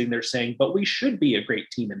A&M is sitting there saying, but we should be a great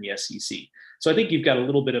team in the SEC. So I think you've got a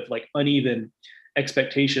little bit of like uneven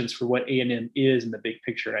expectations for what A&M is in the big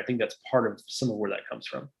picture. And I think that's part of some of where that comes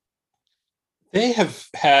from. They have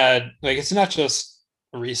had, like, it's not just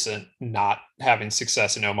recent not having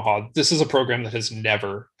success in Omaha. This is a program that has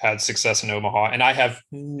never had success in Omaha, and I have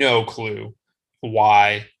no clue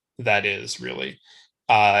why that is, really.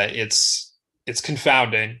 It's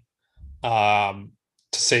confounding, to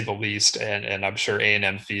say the least, and I'm sure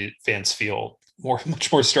A&M fans feel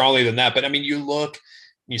much more strongly than that. But I mean,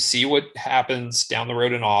 you see what happens down the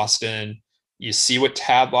road in Austin. You see what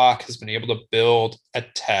Tadlock has been able to build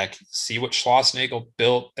at Tech. You see what Schlossnagle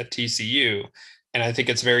built at TCU. And I think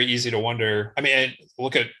it's very easy to wonder. I mean,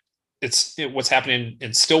 look at what's happening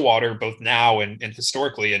in Stillwater, both now and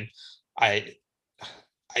historically. And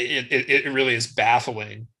it really is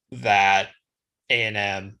baffling that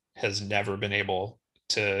A&M has never been able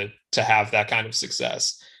to have that kind of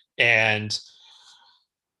success. And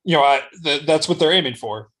that's what they're aiming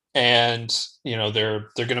for. And they're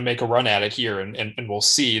going to make a run at it here, and we'll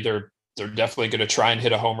see. They're definitely going to try and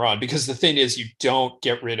hit a home run, because the thing is, you don't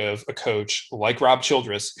get rid of a coach like Rob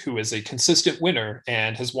Childress, who is a consistent winner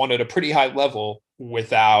and has won at a pretty high level,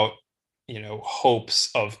 without,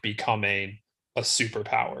 hopes of becoming a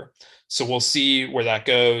superpower. So we'll see where that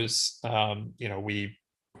goes. We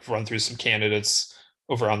run through some candidates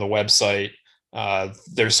over on the website.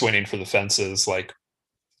 They're swinging for the fences, like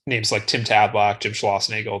names like Tim Tadlock, Jim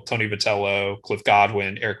Schlossnagle, Tony Vitello, Cliff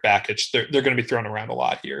Godwin, Eric Bakich. They're going to be thrown around a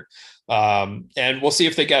lot here. And we'll see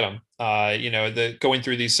if they get them. Going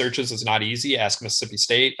through these searches is not easy. Ask Mississippi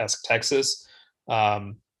State, ask Texas.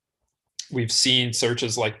 We've seen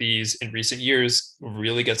searches like these in recent years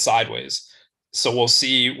really get sideways. So we'll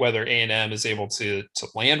see whether A&M is able to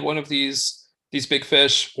land one of these big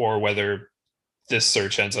fish, or whether this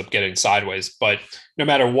search ends up getting sideways. But no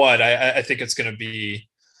matter what, I think it's going to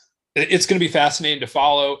be fascinating to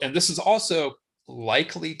follow. And this is also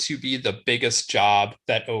likely to be the biggest job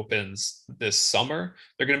that opens this summer.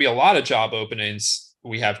 There are going to be a lot of job openings.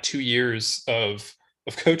 We have 2 years of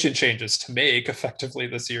coaching changes to make effectively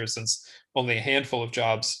this year, since only a handful of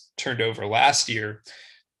jobs turned over last year.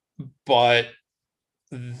 But,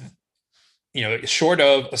 short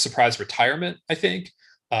of a surprise retirement, I think,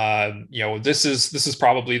 this is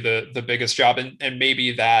probably the biggest job. And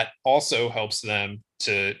maybe that also helps them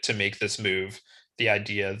to make this move. The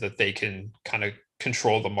idea that they can kind of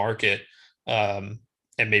control the market, and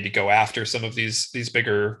maybe go after some of these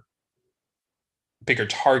bigger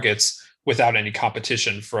targets without any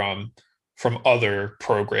competition from other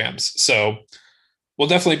programs. So we'll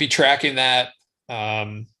definitely be tracking that.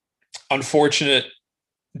 Unfortunate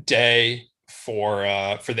day for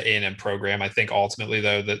the A&M program. I think ultimately,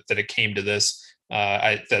 though, that it came to this.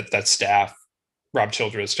 That staff, Rob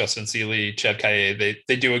Childress, Justin Seeley, Chad Kaye,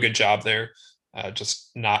 they do a good job there.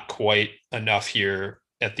 Just not quite enough here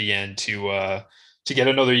at the end to get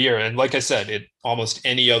another year. And like I said, almost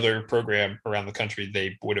any other program around the country,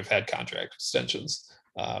 they would have had contract extensions.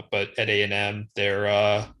 But at A&M,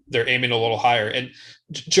 they're aiming a little higher. And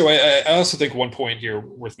Joe, I also think one point here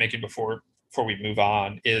worth making before we move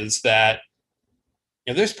on is that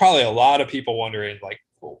there's probably a lot of people wondering, like,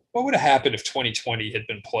 well, what would have happened if 2020 had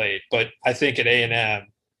been played? But I think at A&M,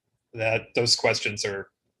 that those questions are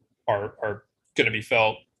going to be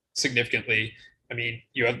felt significantly. I mean,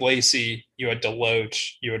 you had Lacey, you had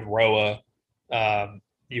Deloach, you had Roa,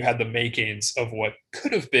 you had the makings of what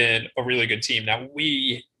could have been a really good team. Now,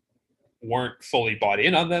 we weren't fully bought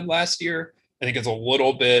in on them last year. I think it's a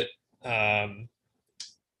little bit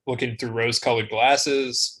looking through rose-colored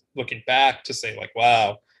glasses, looking back to say, like,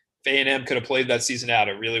 wow, if A&M could have played that season out,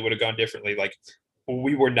 it really would have gone differently. Like,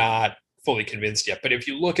 we were not fully convinced yet. But if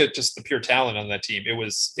you look at just the pure talent on that team, it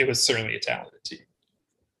was certainly a talented team.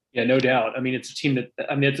 Yeah, no doubt. I mean, it's a team that,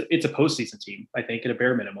 it's a postseason team, I think, at a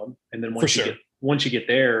bare minimum. And then once once you get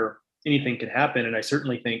there, anything can happen. And I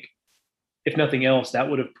certainly think, if nothing else, that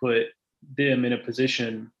would have put them in a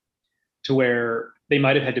position to where they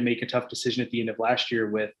might have had to make a tough decision at the end of last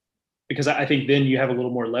year because I think then you have a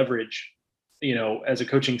little more leverage, as a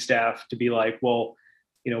coaching staff to be like, well,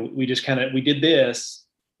 we did this,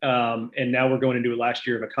 and now we're going into a last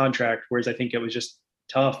year of a contract. Whereas I think it was just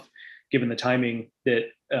tough given the timing that,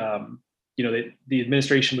 that the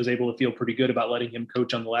administration was able to feel pretty good about letting him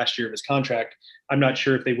coach on the last year of his contract. I'm not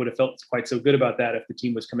sure if they would have felt quite so good about that if the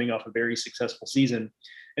team was coming off a very successful season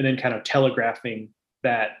and then kind of telegraphing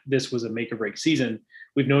that this was a make or break season.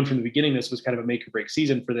 We've known from the beginning this was kind of a make or break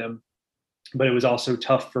season for them, but it was also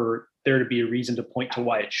tough for there to be a reason to point to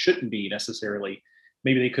why it shouldn't be necessarily.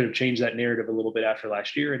 Maybe they could have changed that narrative a little bit after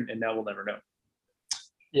last year, and now we'll never know.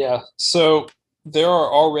 Yeah. So there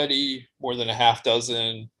are already more than a half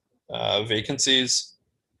dozen vacancies,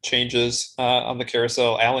 changes on the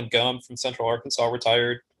carousel. Alan Gum from Central Arkansas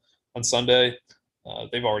retired on Sunday.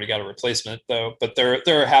 They've already got a replacement though, but there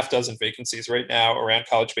are a half dozen vacancies right now around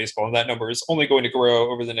college baseball, and that number is only going to grow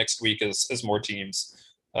over the next week as more teams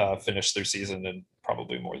finish their season, and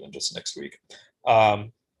probably more than just next week.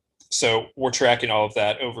 So we're tracking all of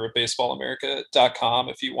that over at baseballamerica.com.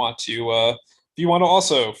 If you want to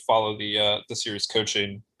also follow the series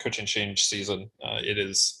coaching change season,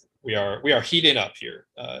 we are heating up here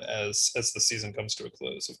as the season comes to a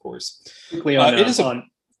close, of course. Quickly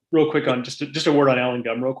real quick on just a word on Alan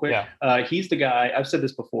Gum real quick. Yeah. He's the guy, I've said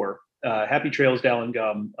this before, happy trails to Alan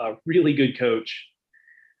Gum, a really good coach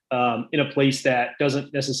in a place that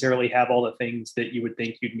doesn't necessarily have all the things that you would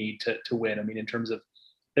think you'd need to win. I mean, in terms of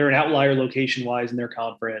they're an outlier location wise in their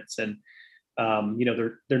conference, and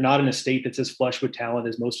they're not in a state that's as flush with talent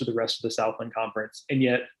as most of the rest of the Southland Conference. And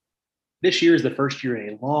yet this year is the first year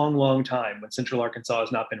in a long, long time when Central Arkansas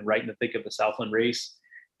has not been right in the thick of the Southland race,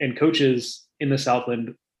 and coaches in the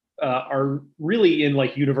Southland are really in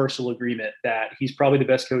like universal agreement that he's probably the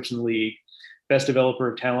best coach in the league, best developer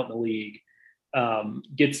of talent in the league,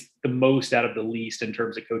 gets the most out of the least in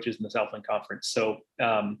terms of coaches in the Southland Conference. So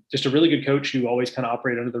just a really good coach who always kind of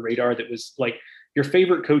operated under the radar, that was like your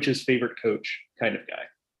favorite coach's favorite coach kind of guy.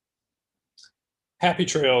 Happy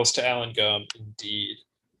trails to Alan Gum, indeed.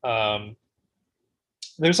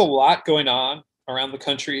 There's a lot going on around the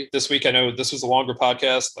country this week. I know this was a longer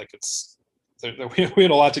podcast, we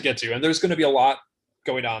had a lot to get to, and there's going to be a lot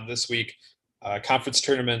going on this week. Conference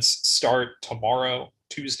tournaments start tomorrow,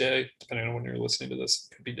 Tuesday, depending on when you're listening to this.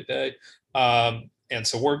 It could be today. And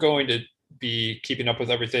so we're going to be keeping up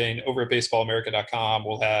with everything over at baseballamerica.com.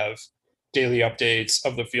 We'll have daily updates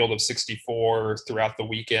of the field of 64 throughout the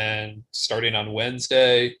weekend, starting on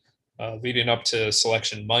Wednesday, leading up to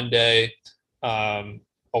Selection Monday. A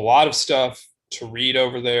lot of stuff to read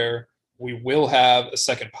over there. We will have a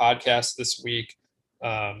second podcast this week.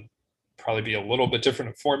 Probably be a little bit different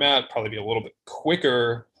in format, probably be a little bit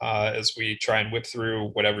quicker as we try and whip through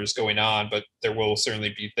whatever's going on, but there will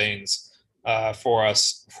certainly be things for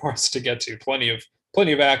us to get to. Plenty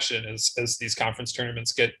of action as these conference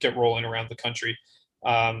tournaments get rolling around the country.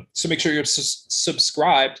 So make sure you're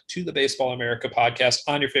subscribed to the Baseball America podcast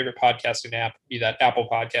on your favorite podcasting app, be that Apple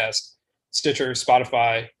Podcast, Stitcher,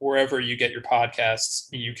 Spotify, wherever you get your podcasts,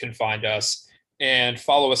 you can find us. And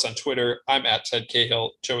follow us on Twitter. I'm at Ted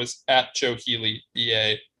Cahill. Joe is at Joe Healy,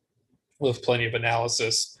 BA. We'll have plenty of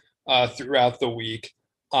analysis throughout the week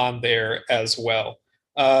on there as well.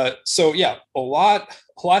 So yeah, a lot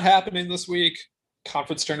happening this week.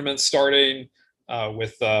 Conference tournaments starting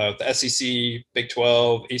with the SEC, Big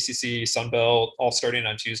 12, ACC, Sun Belt, all starting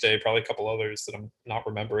on Tuesday. Probably a couple others that I'm not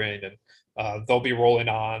remembering, and they'll be rolling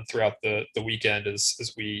on throughout the weekend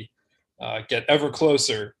as we get ever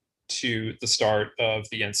closer to the start of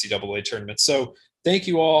the NCAA tournament. So thank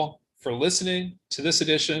you all for listening to this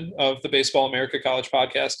edition of the Baseball America College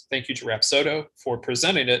Podcast. Thank you to Rapsodo for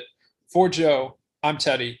presenting it. For Joe, I'm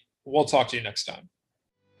Teddy. We'll talk to you next time.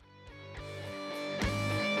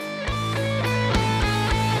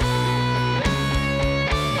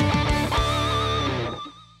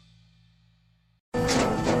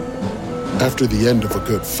 After the end of a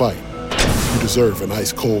good fight, you deserve an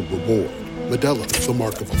ice-cold reward. Modelo, the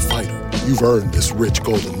mark of a fighter. You've earned this rich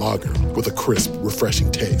golden lager with a crisp,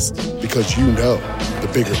 refreshing taste. Because you know, the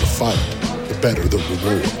bigger the fight, the better the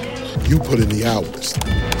reward. You put in the hours,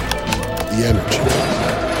 the energy,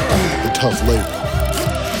 the tough labor.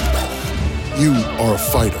 You are a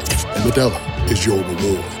fighter, and Modelo is your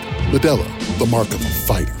reward. Modelo, the mark of a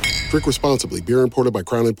fighter. Drink responsibly. Beer imported by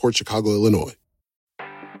Crown Imports, Chicago, Illinois.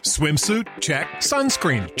 Swimsuit? Check.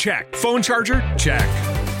 Sunscreen? Check. Phone charger? Check.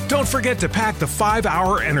 Don't forget to pack the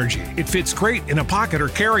 5-Hour Energy. It fits great in a pocket or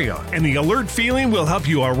carry-on, and the alert feeling will help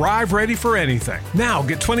you arrive ready for anything. Now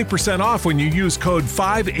get 20% off when you use code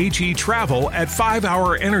 5HETRAVEL at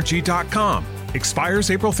 5hourenergy.com.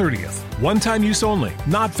 Expires April 30th. One-time use only.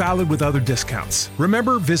 Not valid with other discounts.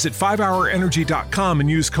 Remember, visit 5hourenergy.com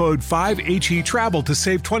and use code 5HETRAVEL to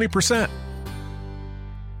save 20%.